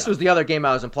talking this about. was the other game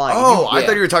I was implying. Oh, I yeah.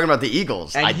 thought you were talking about the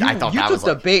Eagles. And I thought that was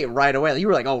took the bait right away. You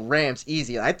were like, "Oh, Rams,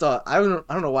 easy." I don't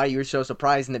know why you were so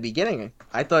surprised in the beginning.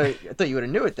 I thought you would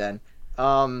have knew it then.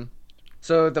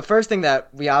 So the first thing that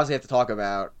we obviously have to talk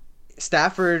about,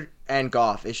 Stafford and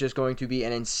Goff is just going to be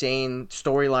an insane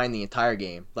storyline the entire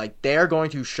game. They're going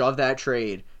to shove that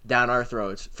trade down our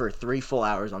throats for 3 full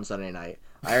hours on Sunday night.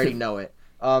 I already know it.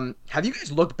 Have you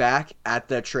guys looked back at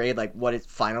the trade, like what it's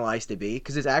finalized to be?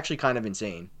 Because it's actually kind of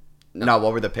insane. No,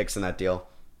 what were the picks in that deal?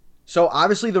 So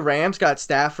obviously the Rams got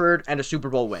Stafford and a Super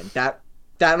Bowl win. That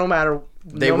no matter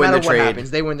They no win matter the what trade.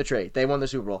 happens, they win the trade. They won the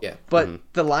Super Bowl. Yeah. But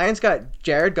the Lions got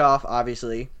Jared Goff.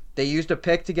 Obviously, they used a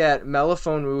pick to get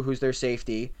Melifonwu, who's their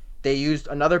safety. They used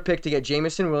another pick to get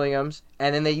Jamison Williams,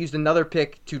 and then they used another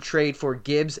pick to trade for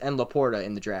Gibbs and Laporta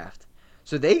in the draft.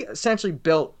 So they essentially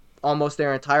built almost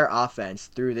their entire offense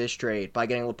through this trade by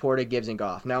getting Laporta, Gibbs, and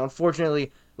Goff. Now,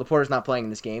 unfortunately, Laporta's not playing in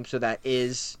this game, so that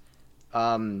is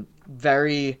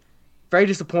very, very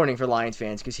disappointing for Lions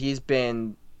fans because he's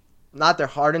been not their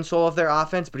heart and soul of their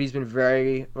offense, but he's been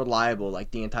very reliable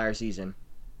like the entire season.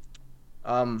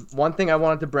 One thing I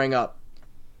wanted to bring up,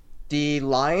 the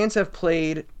Lions have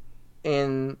played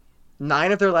in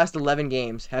 9 of their last 11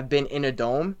 games have been in a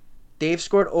dome. They've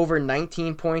scored over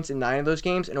 19 points in 9 of those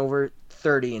games and over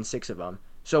 30 in 6 of them.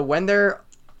 So when they're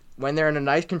in a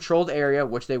nice controlled area,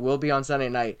 which they will be on Sunday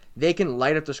night, they can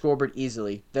light up the scoreboard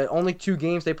easily. The only 2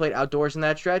 games they played outdoors in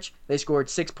that stretch, they scored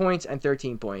 6 points and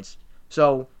 13 points.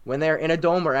 So when they're in a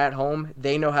dome or at home,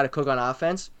 they know how to cook on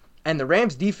offense. And the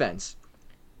Rams defense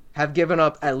have given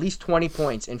up at least 20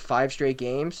 points in 5 straight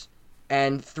games,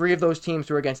 and 3 of those teams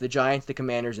were against the Giants, the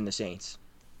Commanders, and the Saints.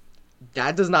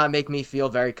 That does not make me feel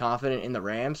very confident in the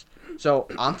Rams. So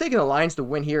I'm taking the Lions to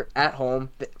win here at home.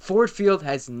 Ford Field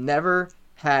has never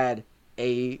had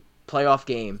a playoff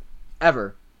game,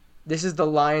 ever. This is the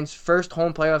Lions' first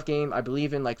home playoff game, I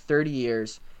believe, in like 30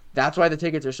 years. That's why the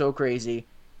tickets are so crazy.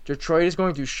 Detroit is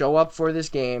going to show up for this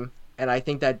game, and I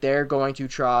think that they're going to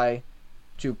try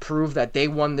to prove that they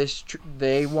won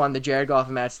the Jared Goff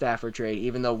and Matt Stafford trade,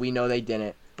 even though we know they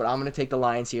didn't. But I'm going to take the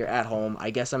Lions here at home. I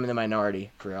guess I'm in the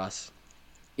minority for us.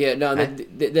 Yeah, no,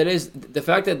 that is the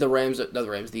fact that the Lions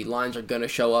are going to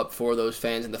show up for those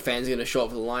fans, and the fans are going to show up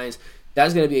for the Lions.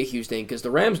 That's going to be a huge thing because the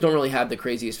Rams don't really have the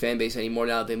craziest fan base anymore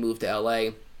now that they moved to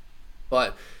LA.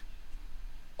 But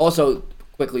also,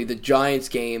 quickly, the Giants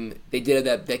game, they did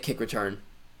that kick return.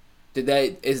 Did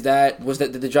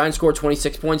the Giants score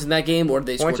 26 points in that game, or did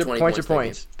they score 20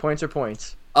 points? Points or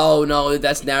points. Oh no,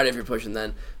 that's narrative you're pushing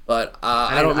then. But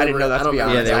I didn't know that to be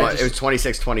honest. Yeah, it was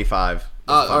 26-25.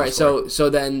 All right, so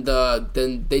then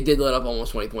they did let up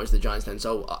almost 20 points to the Giants then.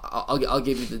 So I'll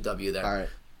give you the W there. All right,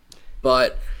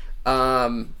 but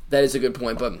that is a good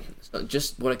point. But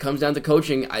just when it comes down to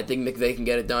coaching, I think McVay can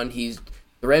get it done.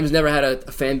 The Rams never had a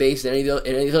fan base in any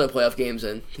other playoff games,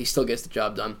 and he still gets the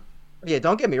job done. Yeah,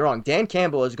 don't get me wrong. Dan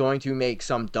Campbell is going to make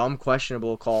some dumb,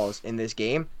 questionable calls in this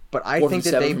game, but I think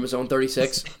that from his own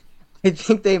 36. I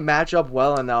think they match up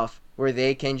well enough where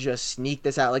they can just sneak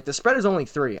this out. Like, the spread is only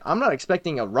 3. I'm not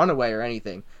expecting a runaway or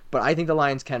anything, but I think the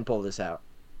Lions can pull this out.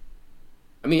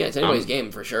 I mean, it's anybody's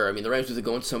game for sure. I mean, the Rams have to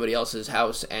go into somebody else's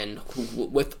house and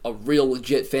with a real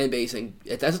legit fan base, and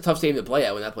that's a tough stadium to play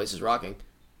at when that place is rocking.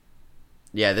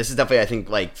 Yeah, this is definitely, I think,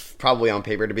 probably on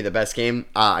paper to be the best game.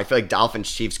 I feel like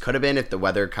Dolphins-Chiefs could have been if the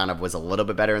weather kind of was a little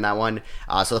bit better in that one.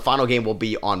 So the final game will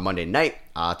be on Monday night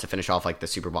to finish off the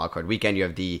Super Wildcard weekend. You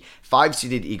have the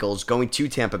 5-seeded Eagles going to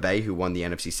Tampa Bay, who won the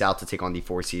NFC South, to take on the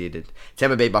 4-seeded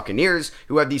Tampa Bay Buccaneers,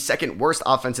 who have the second worst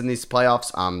offense in these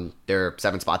playoffs. They're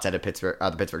 7 spots ahead of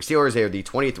the Pittsburgh Steelers. They are the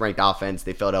 20th ranked offense.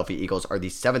 The Philadelphia Eagles are the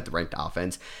 7th ranked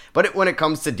offense. But when it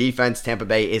comes to defense, Tampa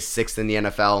Bay is 6th in the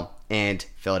NFL. And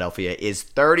Philadelphia is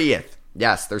 30th.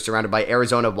 Yes, they're surrounded by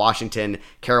Arizona, Washington,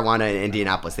 Carolina, and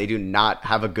Indianapolis. They do not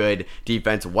have a good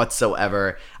defense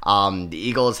whatsoever. The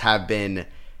Eagles have been,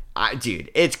 dude,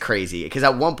 it's crazy. Because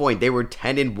at one point they were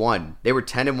 10-1. They were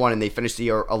 10-1, and they finished the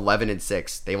year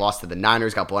 11-6. They lost to the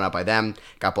Niners, got blown out by them,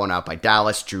 got blown out by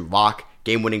Dallas. Drew Lock,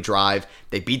 game-winning drive.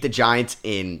 They beat the Giants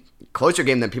in closer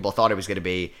game than people thought it was going to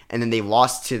be, and then they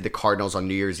lost to the Cardinals on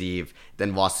New Year's Eve,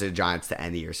 then lost to the Giants to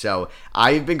end the year. So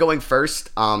I've been going first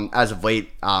as of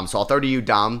late, so I'll throw to you,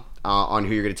 Dom, on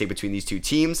who you're going to take between these two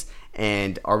teams,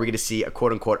 and are we going to see a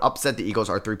quote-unquote upset? The Eagles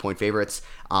are 3-point favorites,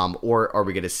 or are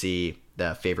we going to see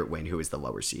the favorite win, who is the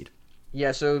lower seed?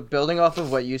 Yeah, so building off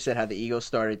of what you said, how the Eagles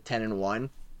started 10-1,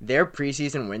 their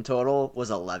preseason win total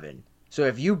was 11. So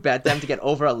if you bet them to get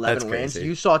over 11 wins,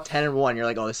 you saw 10-1. You're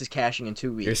like, oh, this is cashing in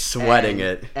 2 weeks. You're sweating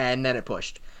it. And then it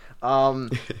pushed. Yeah,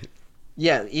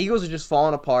 the Eagles are just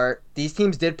falling apart. These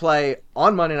teams did play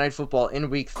on Monday Night Football in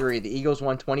Week 3. The Eagles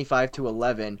won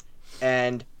 25-11.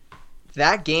 And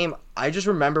that game, I just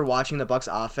remember watching the Bucs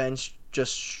offense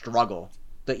just struggle.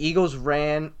 The Eagles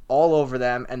ran all over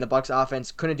them, and the Bucs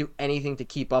offense couldn't do anything to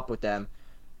keep up with them.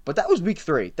 But that was Week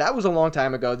 3. That was a long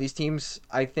time ago. These teams,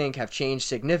 I think, have changed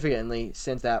significantly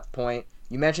since that point.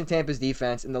 You mentioned Tampa's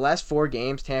defense. In the last 4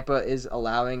 games, Tampa is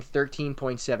allowing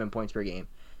 13.7 points per game.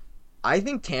 I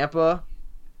think Tampa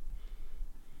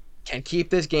can keep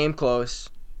this game close.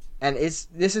 And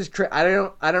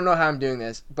I don't know how I'm doing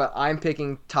this, but I'm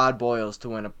picking Todd Boyles to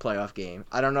win a playoff game.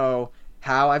 I don't know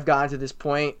how I've gotten to this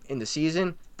point in the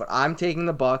season, but I'm taking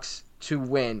the Bucks to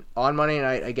win on Monday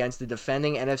night against the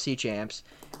defending NFC champs.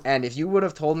 And if you would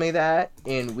have told me that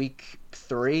in week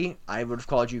 3, I would have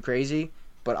called you crazy.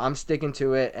 But I'm sticking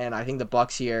to it, and I think the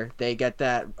Bucks here, they get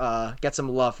some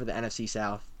love for the NFC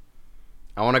South.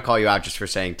 I want to call you out just for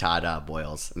saying Todd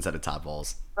Boyles instead of Todd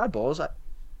Bowles. Todd Boyles?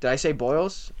 Did I say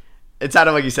Boyles? It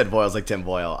sounded like you said Boyles, like Tim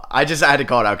Boyle. I had to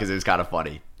call it out because it was kind of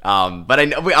funny.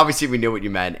 But obviously we knew what you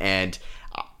meant. And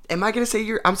am I going to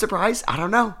say I'm surprised? I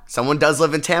don't know. Someone does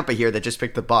live in Tampa here that just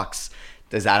picked the Bucks.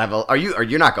 Does that have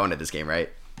you're not going to this game, right?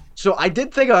 So I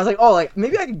did think, I was like, oh, like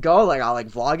maybe I could go, like I'll like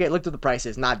vlog it, looked at the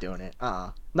prices, not doing it.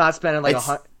 Not spending like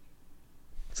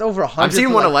it's over 100. I'm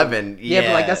seeing 111. Yeah,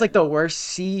 but like that's like the worst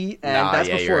seat, and that's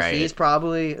before fees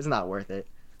probably. It's not worth it.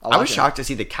 I was shocked to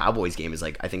see the Cowboys game is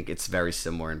like, I think it's very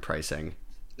similar in pricing.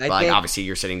 But like, obviously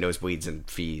you're sitting nosebleeds and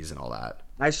fees and all that.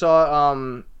 I saw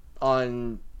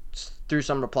through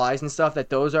some replies and stuff that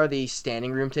those are the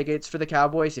standing room tickets for the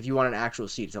Cowboys. If you want an actual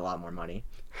seat, it's a lot more money.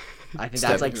 I think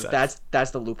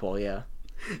that's the loophole, yeah.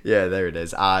 Yeah, there it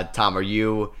is. Tom, are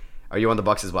you on the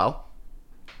Bucks as well?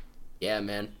 Yeah,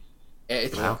 man.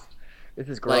 Wow. This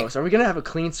is gross. Are we gonna have a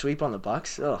clean sweep on the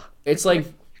Bucks? Ugh. It's like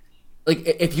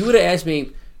if you would have asked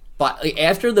me,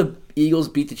 after the Eagles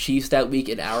beat the Chiefs that week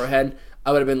in Arrowhead,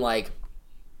 I would have been like,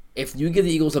 if you give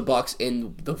the Eagles a Bucks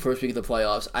in the first week of the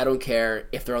playoffs, I don't care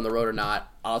if they're on the road or not.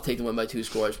 I'll take them win by 2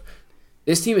 scores.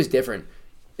 This team is different.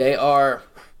 They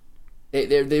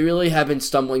really have been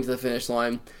stumbling to the finish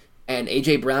line, and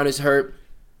AJ Brown is hurt.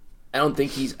 I don't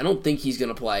think he's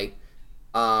gonna play.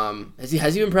 Has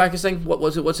he been practicing?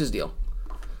 What's his deal?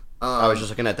 I was just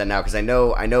looking at that now because I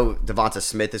know Devonta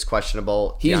Smith is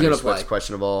questionable. He's going to play.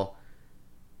 Questionable.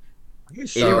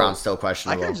 AJ Brown's still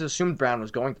questionable. I kind of just assumed Brown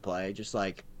was going to play, just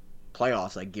like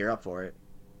playoffs, like gear up for it.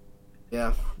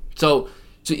 Yeah. So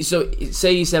say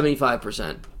he's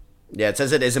 75%. Yeah, it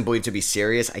says it isn't believed to be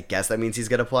serious. I guess that means he's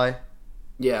going to play.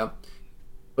 Yeah.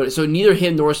 But so neither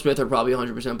him nor Smith are probably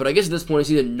 100%. But I guess at this point,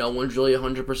 it's either no one's really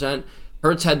 100%.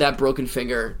 Hurts had that broken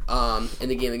finger in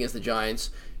the game against the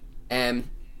Giants, and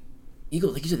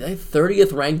Eagles, like you said, they have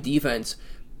 30th ranked defense.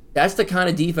 That's the kind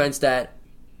of defense that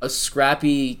a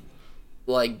scrappy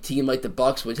team like the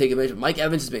Bucks would take advantage of. Mike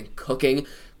Evans has been cooking.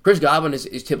 Chris Godwin is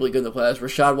typically good in the playoffs.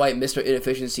 Rashad White, Mr.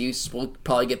 Inefficiencies, will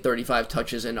probably get 35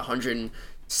 touches and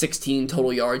 116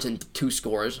 total yards and 2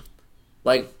 scores.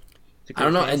 I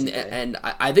don't know, and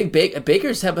I think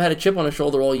Baker's had a chip on his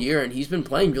shoulder all year, and he's been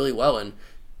playing really well. And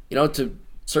to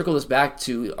circle this back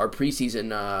to our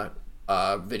preseason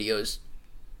videos,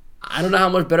 I don't know how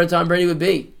much better Tom Brady would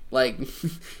be.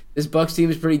 This Bucks team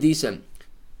is pretty decent.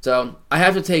 So I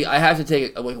have to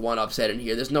take one upset in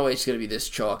here. There's no way it's going to be this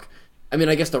chalk. I mean,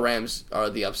 I guess the Rams are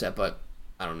the upset, but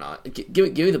I don't know.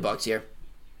 Give me the Bucks here.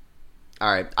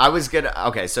 All right. I was good.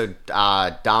 Okay, so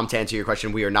Dom, to answer your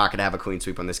question, we are not going to have a clean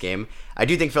sweep on this game. I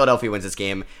do think Philadelphia wins this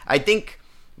game. I think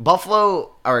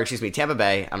Tampa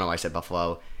Bay, I don't know why I said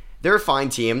Buffalo. They're a fine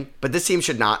team, but this team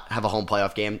should not have a home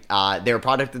playoff game. They're a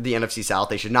product of the NFC South.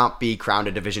 They should not be crowned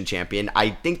a division champion. I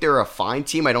think they're a fine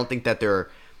team. I don't think that they're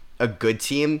a good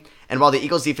team. And while the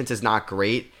Eagles' defense is not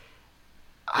great,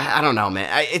 I don't know,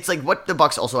 man. It's like what the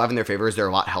Bucks also have in their favor is they're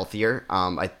a lot healthier.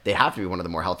 They have to be one of the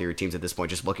more healthier teams at this point.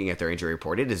 Just looking at their injury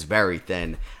report, it is very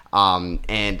thin,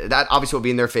 and that obviously will be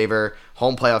in their favor.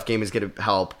 Home playoff game is going to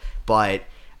help, but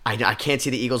I can't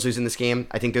see the Eagles losing this game.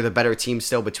 I think they're the better team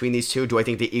still between these two. Do I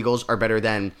think the Eagles are better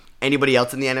than anybody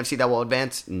else in the NFC that will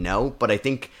advance? No, but I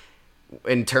think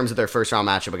in terms of their first round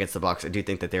matchup against the Bucks, I do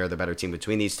think that they are the better team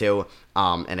between these two,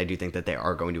 and I do think that they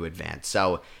are going to advance.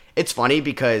 So it's funny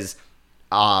because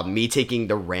me taking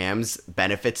the Rams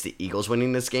benefits the Eagles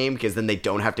winning this game because then they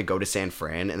don't have to go to San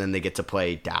Fran and then they get to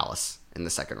play Dallas in the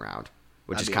second round,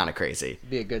 which is kind of crazy.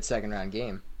 Be a good second round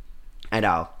game. I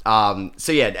know.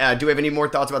 So yeah, do we have any more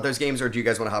thoughts about those games, or do you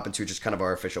guys want to hop into just kind of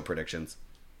our official predictions?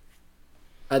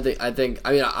 I said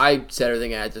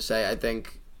everything I had to say. I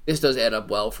think this does add up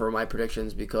well for my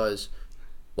predictions because,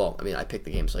 I picked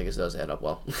the game, so I guess it does add up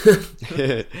well.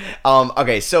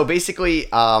 Okay, so basically,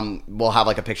 we'll have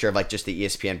a picture of just the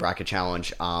ESPN bracket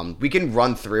challenge. We can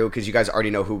run through, because you guys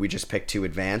already know who we just picked to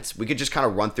advance. We could just kind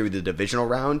of run through the divisional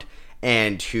round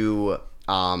and who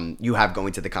you have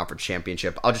going to the conference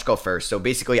championship. I'll just go first. So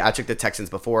basically, I took the Texans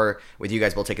before, with you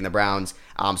guys both taking the Browns.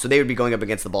 So they would be going up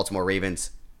against the Baltimore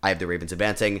Ravens. I have the Ravens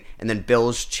advancing. And then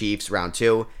Bills, Chiefs, round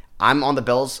 2. I'm on the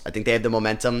Bills. I think they have the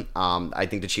momentum. I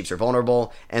think the Chiefs are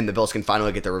vulnerable, and the Bills can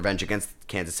finally get their revenge against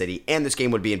Kansas City. And this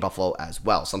game would be in Buffalo as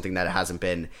well, something that it hasn't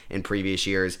been in previous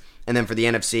years. And then for the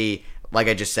NFC, like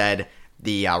I just said,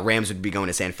 the Rams would be going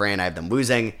to San Fran. I have them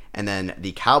losing. And then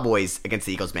the Cowboys against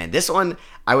the Eagles. Man, this one,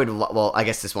 I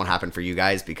guess this won't happen for you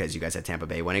guys because you guys had Tampa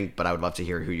Bay winning, but I would love to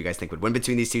hear who you guys think would win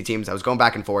between these two teams. I was going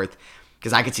back and forth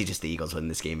because I could see just the Eagles winning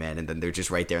this game, man, and then they're just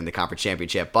right there in the conference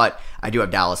championship. But I do have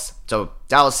Dallas. So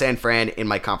Dallas, San Fran in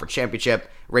my conference championship.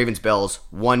 Ravens, Bills,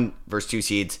 1 versus 2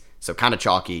 seeds. So kind of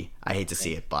chalky. I hate to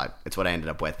see it, but it's what I ended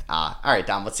up with. All right,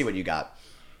 Dom, let's see what you got.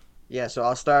 Yeah, so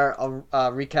I'll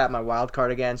recap my wild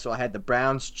card again. So I had the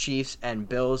Browns, Chiefs, and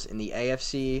Bills in the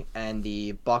AFC, and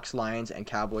the Bucks, Lions, and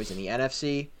Cowboys in the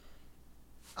NFC.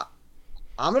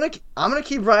 I'm gonna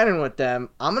keep riding with them.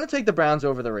 I'm gonna take the Browns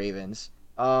over the Ravens.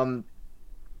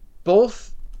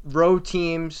 Both road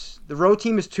teams. The road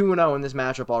team is 2-0 in this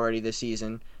matchup already this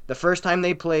season. The first time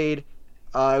they played,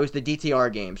 it was the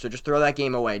DTR game. So just throw that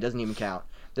game away. It doesn't even count.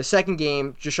 The second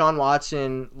game, Deshaun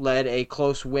Watson led a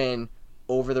close win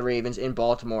over the Ravens in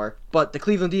Baltimore. But the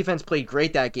Cleveland defense played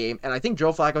great that game, and I think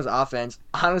Joe Flacco's offense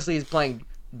honestly is playing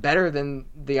better than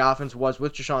the offense was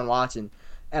with Deshaun Watson.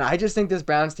 And I just think this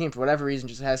Browns team, for whatever reason,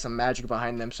 just has some magic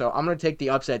behind them. So I'm going to take the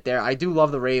upset there. I do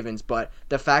love the Ravens, but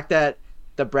the fact that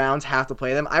the Browns have to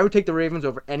play them, I would take the Ravens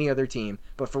over any other team.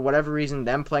 But for whatever reason,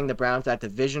 them playing the Browns, that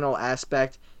divisional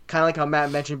aspect, kind of like how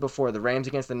Matt mentioned before, the Rams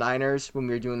against the Niners when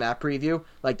we were doing that preview.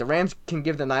 Like, the Rams can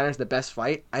give the Niners the best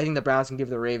fight. I think the Browns can give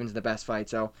the Ravens the best fight.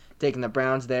 So, taking the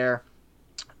Browns there.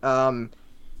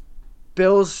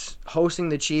 Bills hosting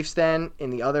the Chiefs then in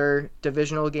the other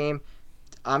divisional game.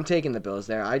 I'm taking the Bills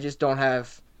there. I don't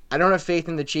have faith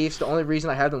in the Chiefs. The only reason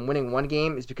I have them winning one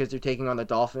game is because they're taking on the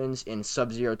Dolphins in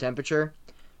sub-zero temperature.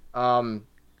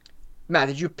 Matt,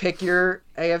 did you pick your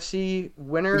AFC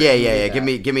winner? Yeah.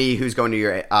 Give me who's going to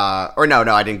your or no,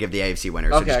 I didn't give the AFC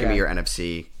winner. So just give me your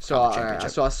NFC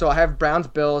championship. So I have Browns,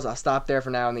 Bills. I'll stop there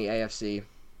for now in the AFC.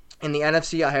 In the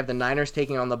NFC, I have the Niners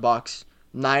taking on the Bucks.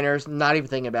 Niners, not even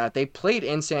thinking about it. They played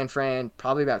in San Fran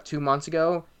probably about 2 months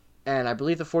ago, and I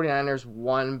believe the 49ers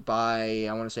won by,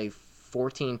 I want to say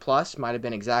 14 plus. Might have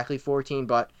been exactly 14,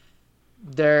 but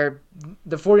the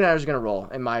 49ers are going to roll,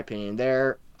 in my opinion.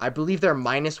 I believe they're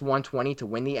minus 120 to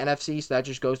win the NFC, so that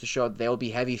just goes to show that they'll be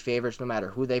heavy favorites no matter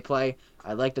who they play.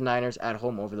 I like the Niners at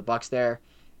home over the Bucks there.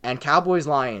 And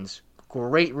Cowboys-Lions,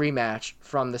 great rematch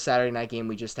from the Saturday night game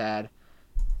we just had.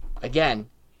 Again,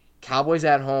 Cowboys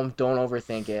at home, don't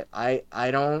overthink it. I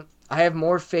have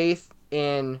more faith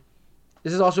in...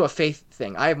 This is also a faith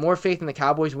thing. I have more faith in the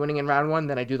Cowboys winning in round 1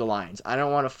 than I do the Lions. I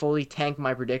don't want to fully tank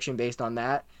my prediction based on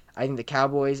that. I think the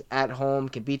Cowboys at home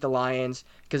can beat the Lions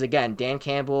because, again, Dan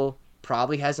Campbell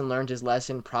probably hasn't learned his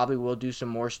lesson, probably will do some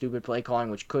more stupid play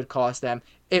calling, which could cost them.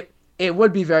 It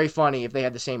would be very funny if they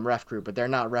had the same ref crew, but they're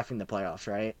not reffing the playoffs,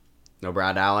 right? No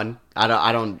Brad Allen?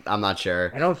 I'm not sure.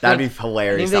 That'd be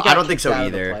hilarious. I don't think so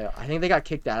either. I think they got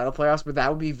kicked out of the playoffs, but that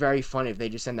would be very funny if they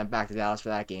just send them back to Dallas for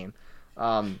that game.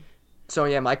 So,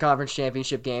 yeah, my conference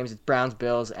championship games, it's Browns,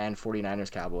 Bills, and 49ers,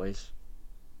 Cowboys.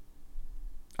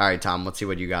 All right, Tom, let's see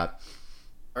what you got.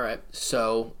 All right,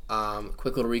 so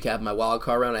quick little recap of my wild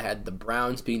card round. I had the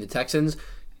Browns beating the Texans,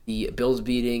 the Bills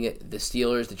beating the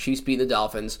Steelers, the Chiefs beating the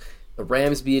Dolphins, the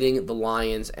Rams beating the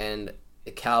Lions, and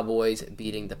the Cowboys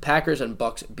beating the Packers, and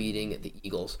Bucks beating the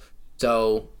Eagles.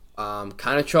 So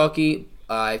kind of chalky.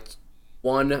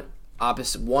 One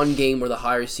game where the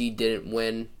higher seed didn't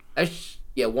win.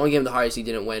 One game the higher seed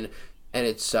didn't win, and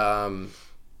it's going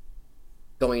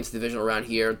into the divisional round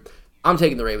here. I'm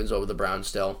taking the Ravens over the Browns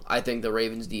still. I think the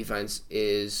Ravens defense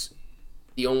is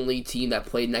the only team that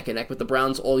played neck and neck with the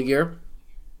Browns all year.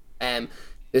 And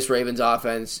this Ravens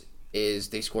offense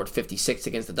they scored 56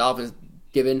 against the Dolphins,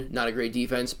 given not a great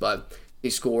defense, but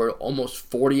they scored almost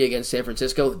 40 against San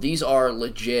Francisco. These are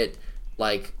legit,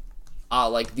 these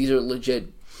are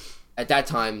legit. At that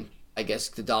time, I guess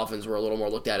the Dolphins were a little more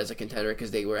looked at as a contender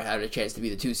because they had a chance to be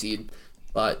the 2 seed.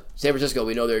 But San Francisco,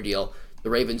 we know their deal. The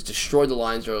Ravens destroyed the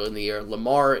Lions early in the year.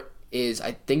 Lamar he's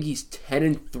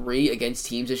 10-3 against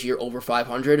teams this year over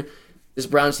 500. This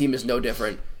Browns team is no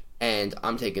different, and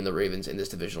I'm taking the Ravens in this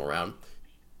divisional round.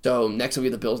 So next will be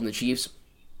the Bills and the Chiefs.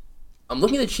 I'm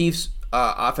looking at the Chiefs'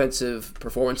 offensive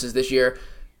performances this year.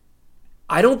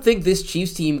 I don't think this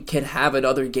Chiefs team can have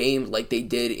another game like they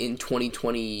did in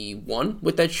 2021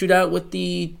 with that shootout with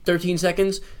the 13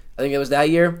 seconds. I think it was that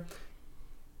year.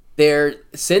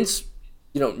 Since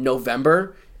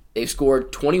November, they've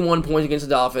scored 21 points against the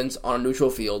Dolphins on a neutral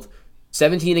field,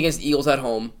 17 against the Eagles at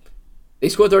home. They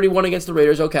scored 31 against the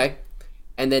Raiders, okay.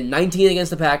 And then 19 against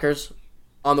the Packers,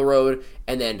 on the road,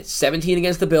 and then 17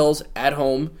 against the Bills at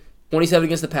home, 27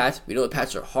 against the Pats. We know the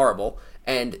Pats are horrible.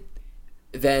 And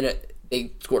then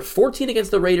they scored 14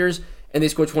 against the Raiders, and they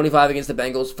scored 25 against the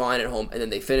Bengals, fine at home. And then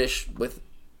they finish with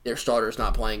their starters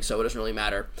not playing, so it doesn't really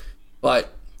matter.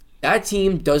 But that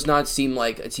team does not seem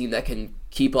like a team that can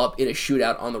keep up in a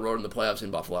shootout on the road in the playoffs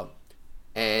in Buffalo.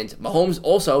 And Mahomes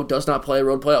also does not play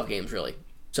road playoff games, really.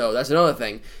 So that's another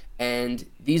thing. And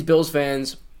these Bills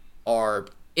fans are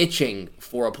itching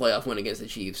for a playoff win against the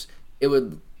Chiefs. It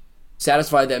would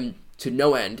satisfy them to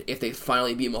no end if they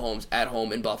finally beat Mahomes at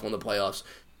home in Buffalo in the playoffs.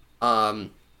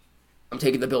 I'm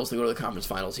taking the Bills to go to the conference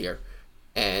finals here.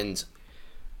 And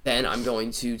then I'm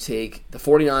going to take the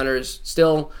 49ers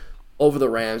still over the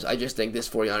Rams. I just think this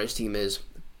 49ers team is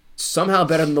somehow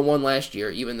better than the one last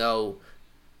year, even though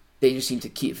they just seem to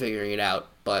keep figuring it out.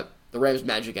 But the Rams'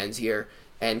 magic ends here,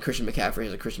 and Christian McCaffrey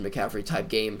has a Christian McCaffrey type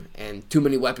game, and too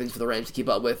many weapons for the Rams to keep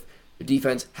up with. The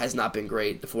defense has not been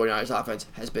great. The 49ers offense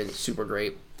has been super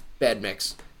great. Bad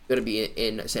mix. Going to be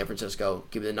in San Francisco.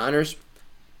 Give me the Niners.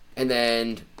 And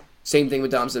then, same thing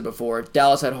with Dom said before.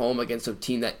 Dallas at home against a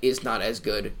team that is not as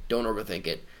good. Don't overthink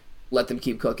it. Let them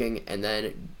keep cooking, and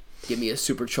then give me a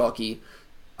super chalky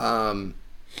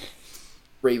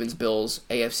Ravens, Bills,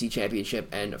 AFC Championship,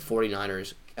 and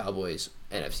 49ers, Cowboys,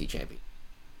 NFC Champion.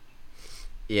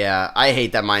 Yeah, I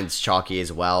hate that mine's chalky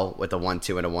as well with a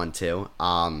 1-2 and a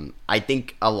 1-2. I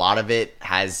think a lot of it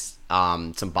has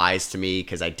some bias to me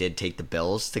because I did take the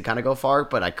Bills to kind of go far,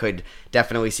 but I could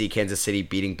definitely see Kansas City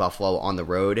beating Buffalo on the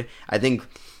road. I think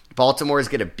Baltimore is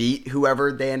going to beat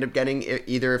whoever they end up getting,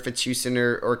 either if it's Houston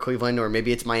or Cleveland, or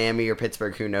maybe it's Miami or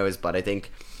Pittsburgh, who knows, but I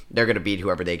think they're going to beat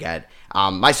whoever they get.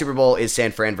 My Super Bowl is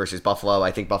San Fran versus Buffalo.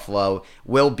 I think Buffalo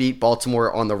will beat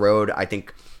Baltimore on the road. I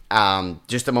think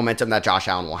just the momentum that Josh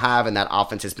Allen will have, and that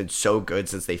offense has been so good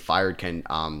since they fired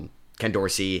Ken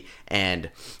Dorsey, and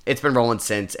it's been rolling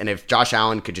since. And if Josh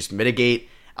Allen could just mitigate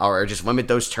or just limit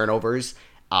those turnovers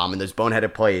and those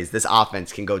boneheaded plays, this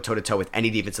offense can go toe-to-toe with any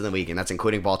defense in the league, and that's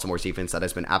including Baltimore's defense that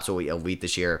has been absolutely elite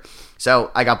this year.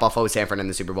 So I got Buffalo, San Fran in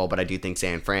the Super Bowl, but I do think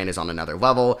San Fran is on another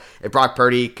level. If Brock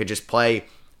Purdy could just play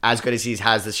as good as he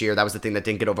has this year, that was the thing that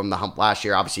didn't get over him the hump last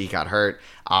year. Obviously, he got hurt,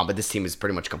 but this team is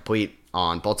pretty much complete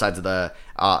on both sides of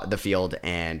the field,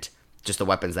 and just the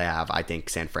weapons they have. I think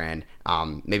San Fran,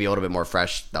 maybe a little bit more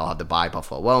fresh. They'll have to bye.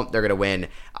 Buffalo won't. They're going to win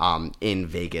in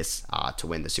Vegas to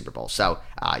win the Super Bowl. So,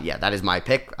 yeah, that is my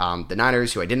pick. The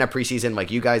Niners, who I didn't have preseason like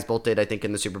you guys both did, I think,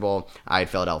 in the Super Bowl. I had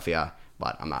Philadelphia,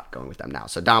 but I'm not going with them now.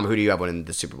 So, Dom, who do you have winning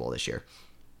the Super Bowl this year?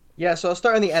 Yeah, so I'll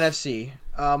start in the NFC.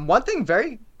 One thing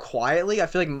very quietly, I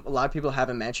feel like a lot of people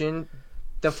haven't mentioned,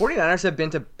 the 49ers have been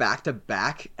to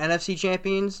back-to-back NFC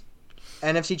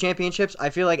championships. I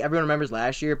feel like everyone remembers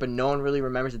last year, but no one really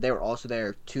remembers that they were also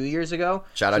there 2 years ago.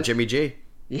 Shout out Jimmy G.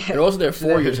 Yeah, they were also there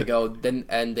 4 years ago,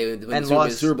 and they went to the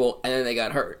Super Bowl, and then they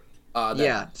got hurt.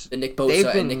 The Nick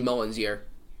Bosa and Nick Mullins year.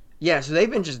 Yeah, so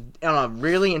they've been just on a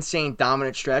really insane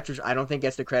dominant stretch, which I don't think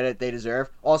gets the credit they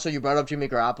deserve. Also, you brought up Jimmy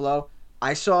Garoppolo.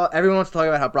 I saw everyone's talking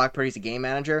about how Brock Purdy's a game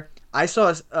manager. I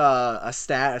saw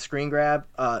a screen grab.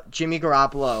 Jimmy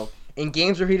Garoppolo, in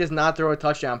games where he does not throw a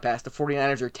touchdown pass, the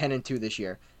 49ers are 10-2 this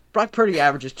year. Brock Purdy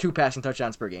averages 2 passing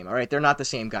touchdowns per game, all right? They're not the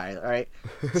same guy, all right?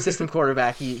 System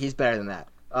quarterback, he's better than that.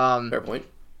 Fair point.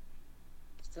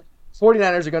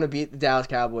 49ers are going to beat the Dallas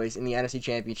Cowboys in the NFC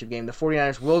Championship game. The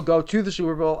 49ers will go to the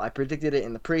Super Bowl. I predicted it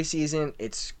in the preseason.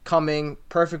 It's coming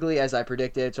perfectly as I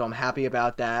predicted, so I'm happy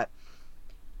about that.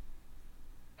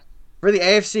 For the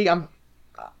AFC,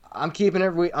 I'm keeping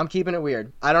it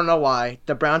weird. I don't know why.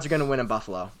 The Browns are going to win in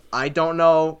Buffalo. I don't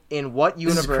know in what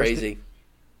universe. This is crazy.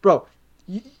 Bro,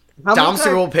 Dom's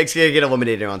Super Bowl pick's going to get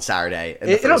eliminated on Saturday.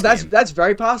 That's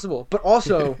very possible. But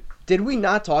also, did we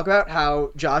not talk about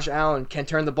how Josh Allen can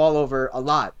turn the ball over a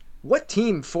lot? What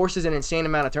team forces an insane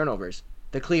amount of turnovers?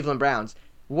 The Cleveland Browns.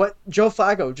 What Joe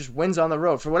Flacco just wins on the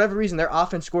road. For whatever reason, their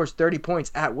offense scores 30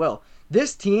 points at will.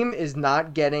 This team is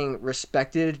not getting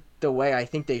respected the way I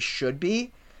think they should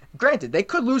be. Granted, they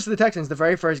could lose to the Texans the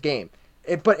very first game.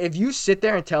 But if you sit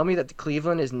there and tell me that the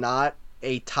Cleveland is not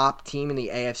a top team in the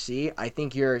AFC, I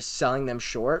think you're selling them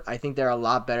short. I think they're a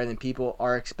lot better than people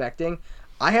are expecting.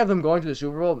 I have them going to the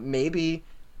Super Bowl. Maybe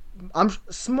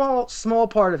small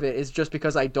part of it is just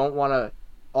because I don't want to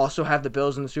also have the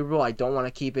Bills in the Super Bowl. I don't want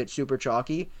to keep it super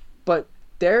chalky. But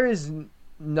there is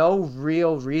no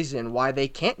real reason why they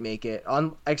can't make it,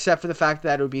 except for the fact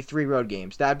that it would be 3 road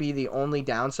games. That'd be the only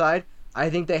downside. I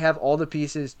think they have all the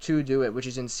pieces to do it, which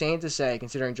is insane to say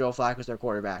considering Joe Flacco's their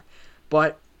quarterback.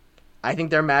 But I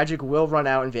think their magic will run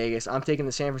out in Vegas. I'm taking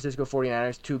the San Francisco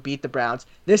 49ers to beat the Browns.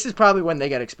 This is probably when they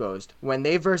get exposed. When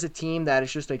they verse a team that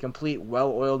is just a complete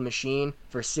well-oiled machine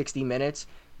for 60 minutes,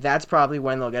 that's probably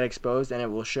when they'll get exposed and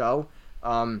it will show.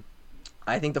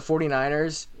 I think the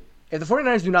 49ers, if the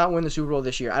 49ers do not win the Super Bowl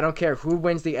this year, I don't care who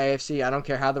wins the AFC. I don't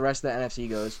care how the rest of the NFC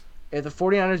goes. If the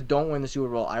 49ers don't win the Super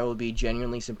Bowl, I will be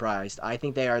genuinely surprised. I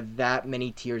think they are that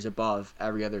many tiers above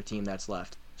every other team that's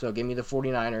left. So give me the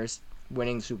 49ers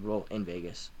winning the Super Bowl in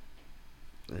Vegas.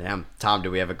 Damn. Tom,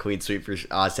 do we have a clean sweep for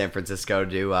San Francisco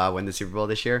to win the Super Bowl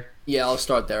this year? Yeah, I'll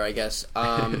start there, I guess.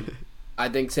 I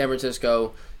think San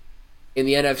Francisco, in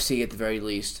the NFC at the very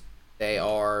least, they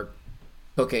are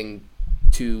cooking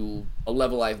to a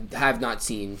level I have not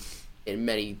seen in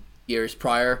many years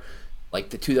prior. Like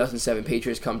the 2007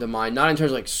 Patriots come to mind, not in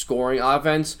terms of like scoring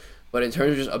offense, but in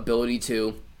terms of just ability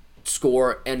to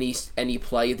score any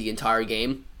play the entire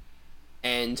game.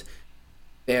 And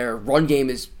their run game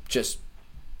is just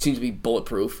seems to be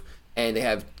bulletproof. And they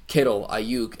have Kittle,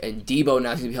 Ayuk, and Debo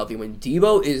now seems to be healthy. When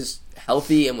Debo is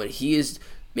healthy and when he is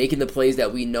making the plays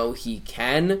that we know he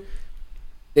can,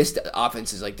 this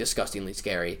offense is like disgustingly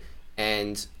scary.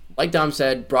 And like Dom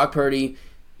said, Brock Purdy,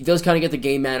 he does kind of get the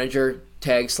game manager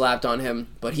tag slapped on him,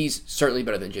 but he's certainly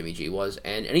better than Jimmy G was.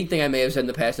 And anything I may have said in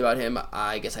the past about him,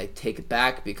 I guess I take it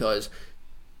back because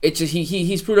it's just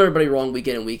he's proved everybody wrong week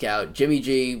in and week out. Jimmy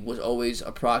G was always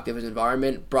a product of his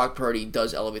environment. Brock Purdy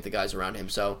does elevate the guys around him.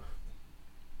 So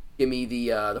give me the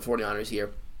 49ers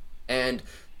here. And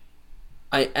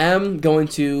I am going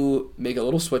to make a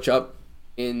little switch up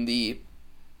in the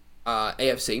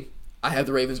AFC. I have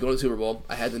the Ravens going to the Super Bowl.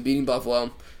 I had them beating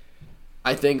Buffalo.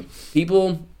 I think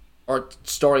people are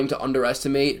starting to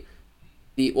underestimate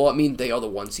they are the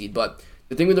 1 seed, but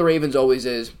the thing with the Ravens always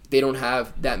is they don't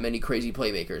have that many crazy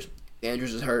playmakers.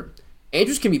 Andrews is hurt.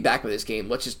 Andrews can be back with this game.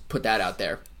 Let's just put that out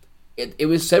there. It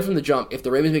was said from the jump, if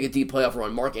the Ravens make a deep playoff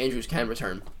run, Mark Andrews can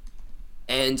return.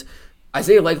 And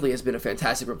Isaiah Likely has been a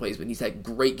fantastic replacement. He's had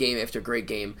great game after great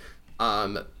game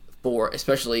for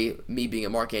especially me being a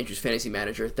Mark Andrews fantasy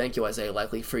manager. Thank you, Isaiah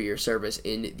Likely, for your service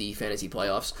in the fantasy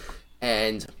playoffs.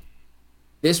 And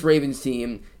this Ravens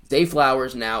team, Zay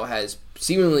Flowers now has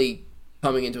seemingly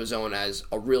coming into his own as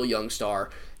a real young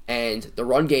star, and the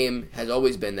run game has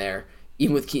always been there,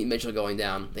 even with Keaton Mitchell going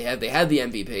down. They had the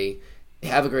MVP. They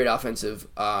have a great offensive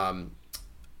line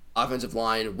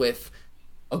with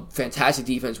a fantastic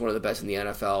defense, one of the best in the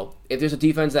NFL. If there's a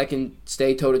defense that can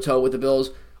stay toe-to-toe with the Bills,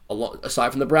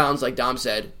 aside from the Browns, like Dom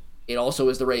said, it also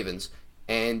is the Ravens,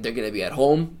 and they're going to be at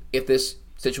home if this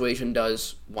situation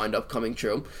does wind up coming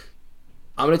true.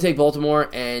 I'm going to take Baltimore,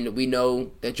 and we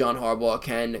know that John Harbaugh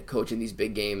can coach in these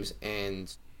big games,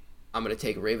 and I'm going to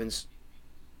take Ravens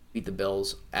beat the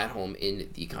Bills at home in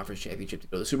the conference championship to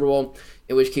go to the Super Bowl,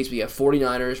 in which case we have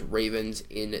 49ers, Ravens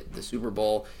in the Super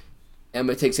Bowl, and I'm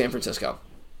going to take San Francisco.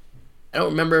 I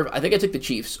don't remember. I think I took the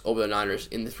Chiefs over the Niners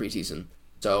in the preseason,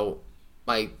 so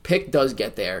my pick does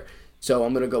get there. So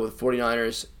I'm going to go with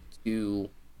 49ers to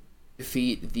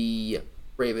defeat the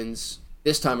Ravens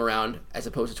this time around, as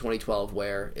opposed to 2012,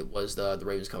 where it was the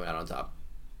Ravens coming out on top.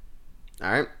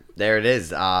 All right, there it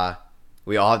is.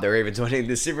 We all have the Ravens winning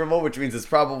the Super Bowl, which means it's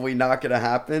probably not going to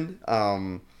happen.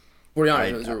 49ers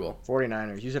in the Super Bowl.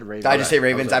 49ers. You said Ravens. Did I just say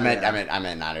Ravens? I I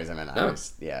meant Niners. No.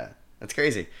 Yeah, that's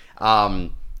crazy.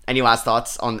 Any last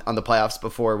thoughts on the playoffs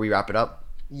before we wrap it up?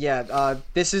 Yeah,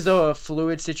 this is a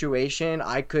fluid situation.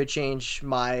 I could change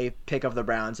my pick of the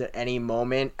Browns at any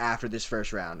moment after this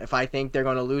first round. If I think they're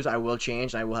going to lose, I will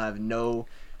change, and I will have no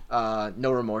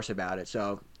remorse about it.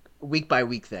 So, week by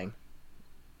week thing.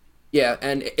 Yeah,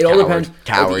 and it all depends.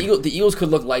 Like the Eagles could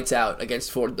look lights out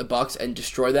against the Bucs and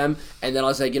destroy them, and then I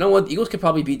was like, you know what, the Eagles could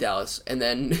probably beat Dallas, and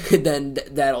then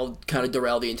that'll kind of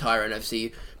derail the entire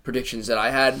NFC predictions that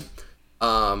I had.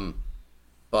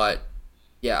 But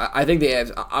yeah, I think the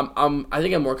AFC. I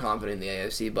think I'm more confident in the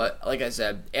AFC, but like I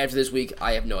said, after this week,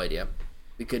 I have no idea.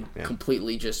 We could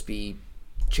completely just be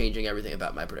changing everything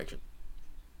about my prediction.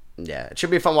 Yeah, it should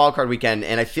be a fun wildcard weekend,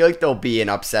 and I feel like there'll be an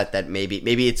upset that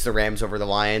maybe it's the Rams over the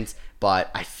Lions,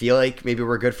 but I feel like maybe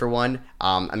we're good for one.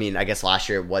 I mean, I guess last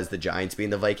year it was the Giants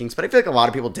beating the Vikings, but I feel like a lot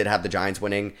of people did have the Giants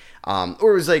winning,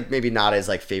 or it was like maybe not as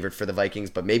like favored for the Vikings,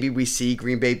 but maybe we see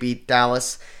Green Bay beat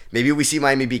Dallas. Maybe we see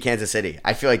Miami beat Kansas City.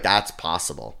 I feel like that's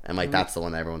possible, and like that's the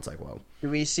one that everyone's like, whoa. Do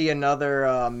we see another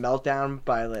meltdown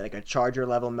by like a Charger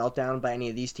level meltdown by any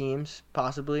of these teams?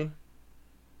 Possibly.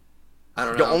 I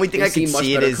don't know. The only thing I can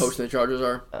see it is coach than the Chargers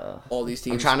are. All these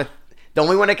teams. The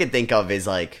only one I could think of is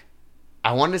like,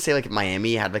 I wanted to say like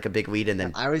Miami had like a big lead and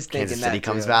then I was thinking Kansas City that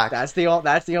comes too. back. That's the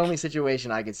only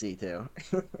situation I could see too.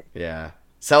 Yeah.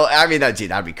 So, I mean,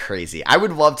 that'd be crazy. I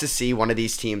would love to see one of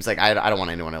these teams, like, I don't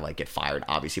want anyone to, like, get fired,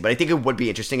 obviously, but I think it would be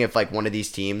interesting if, like, one of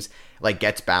these teams, like,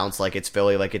 gets bounced, like it's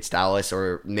Philly, like it's Dallas,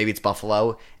 or maybe it's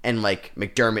Buffalo, and, like,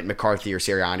 McDermott, McCarthy, or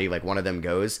Sirianni, like, one of them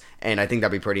goes, and I think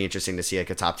that'd be pretty interesting to see,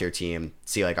 like, a top-tier team,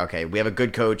 see, like, okay, we have a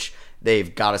good coach,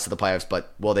 they've got us to the playoffs,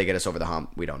 but will they get us over the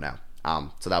hump? We don't know.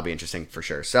 So that'll be interesting for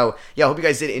sure. So yeah, I hope you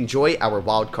guys did enjoy our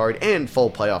wild card and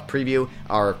full playoff preview,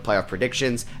 our playoff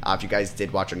predictions. If you guys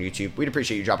did watch on YouTube, we'd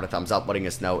appreciate you dropping a thumbs up, letting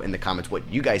us know in the comments what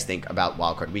you guys think about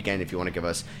wild card weekend. If you want to give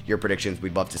us your predictions,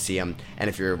 we'd love to see them. And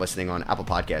if you're listening on Apple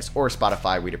Podcasts or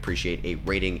Spotify, we'd appreciate a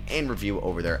rating and review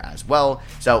over there as well.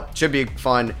 So should be a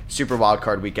fun super wild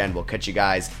card weekend. We'll catch you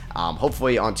guys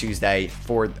hopefully on Tuesday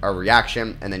for our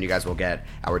reaction, and then you guys will get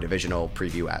our divisional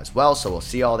preview as well. So we'll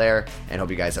see y'all there, and hope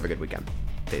you guys have a good weekend.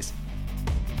 Peace.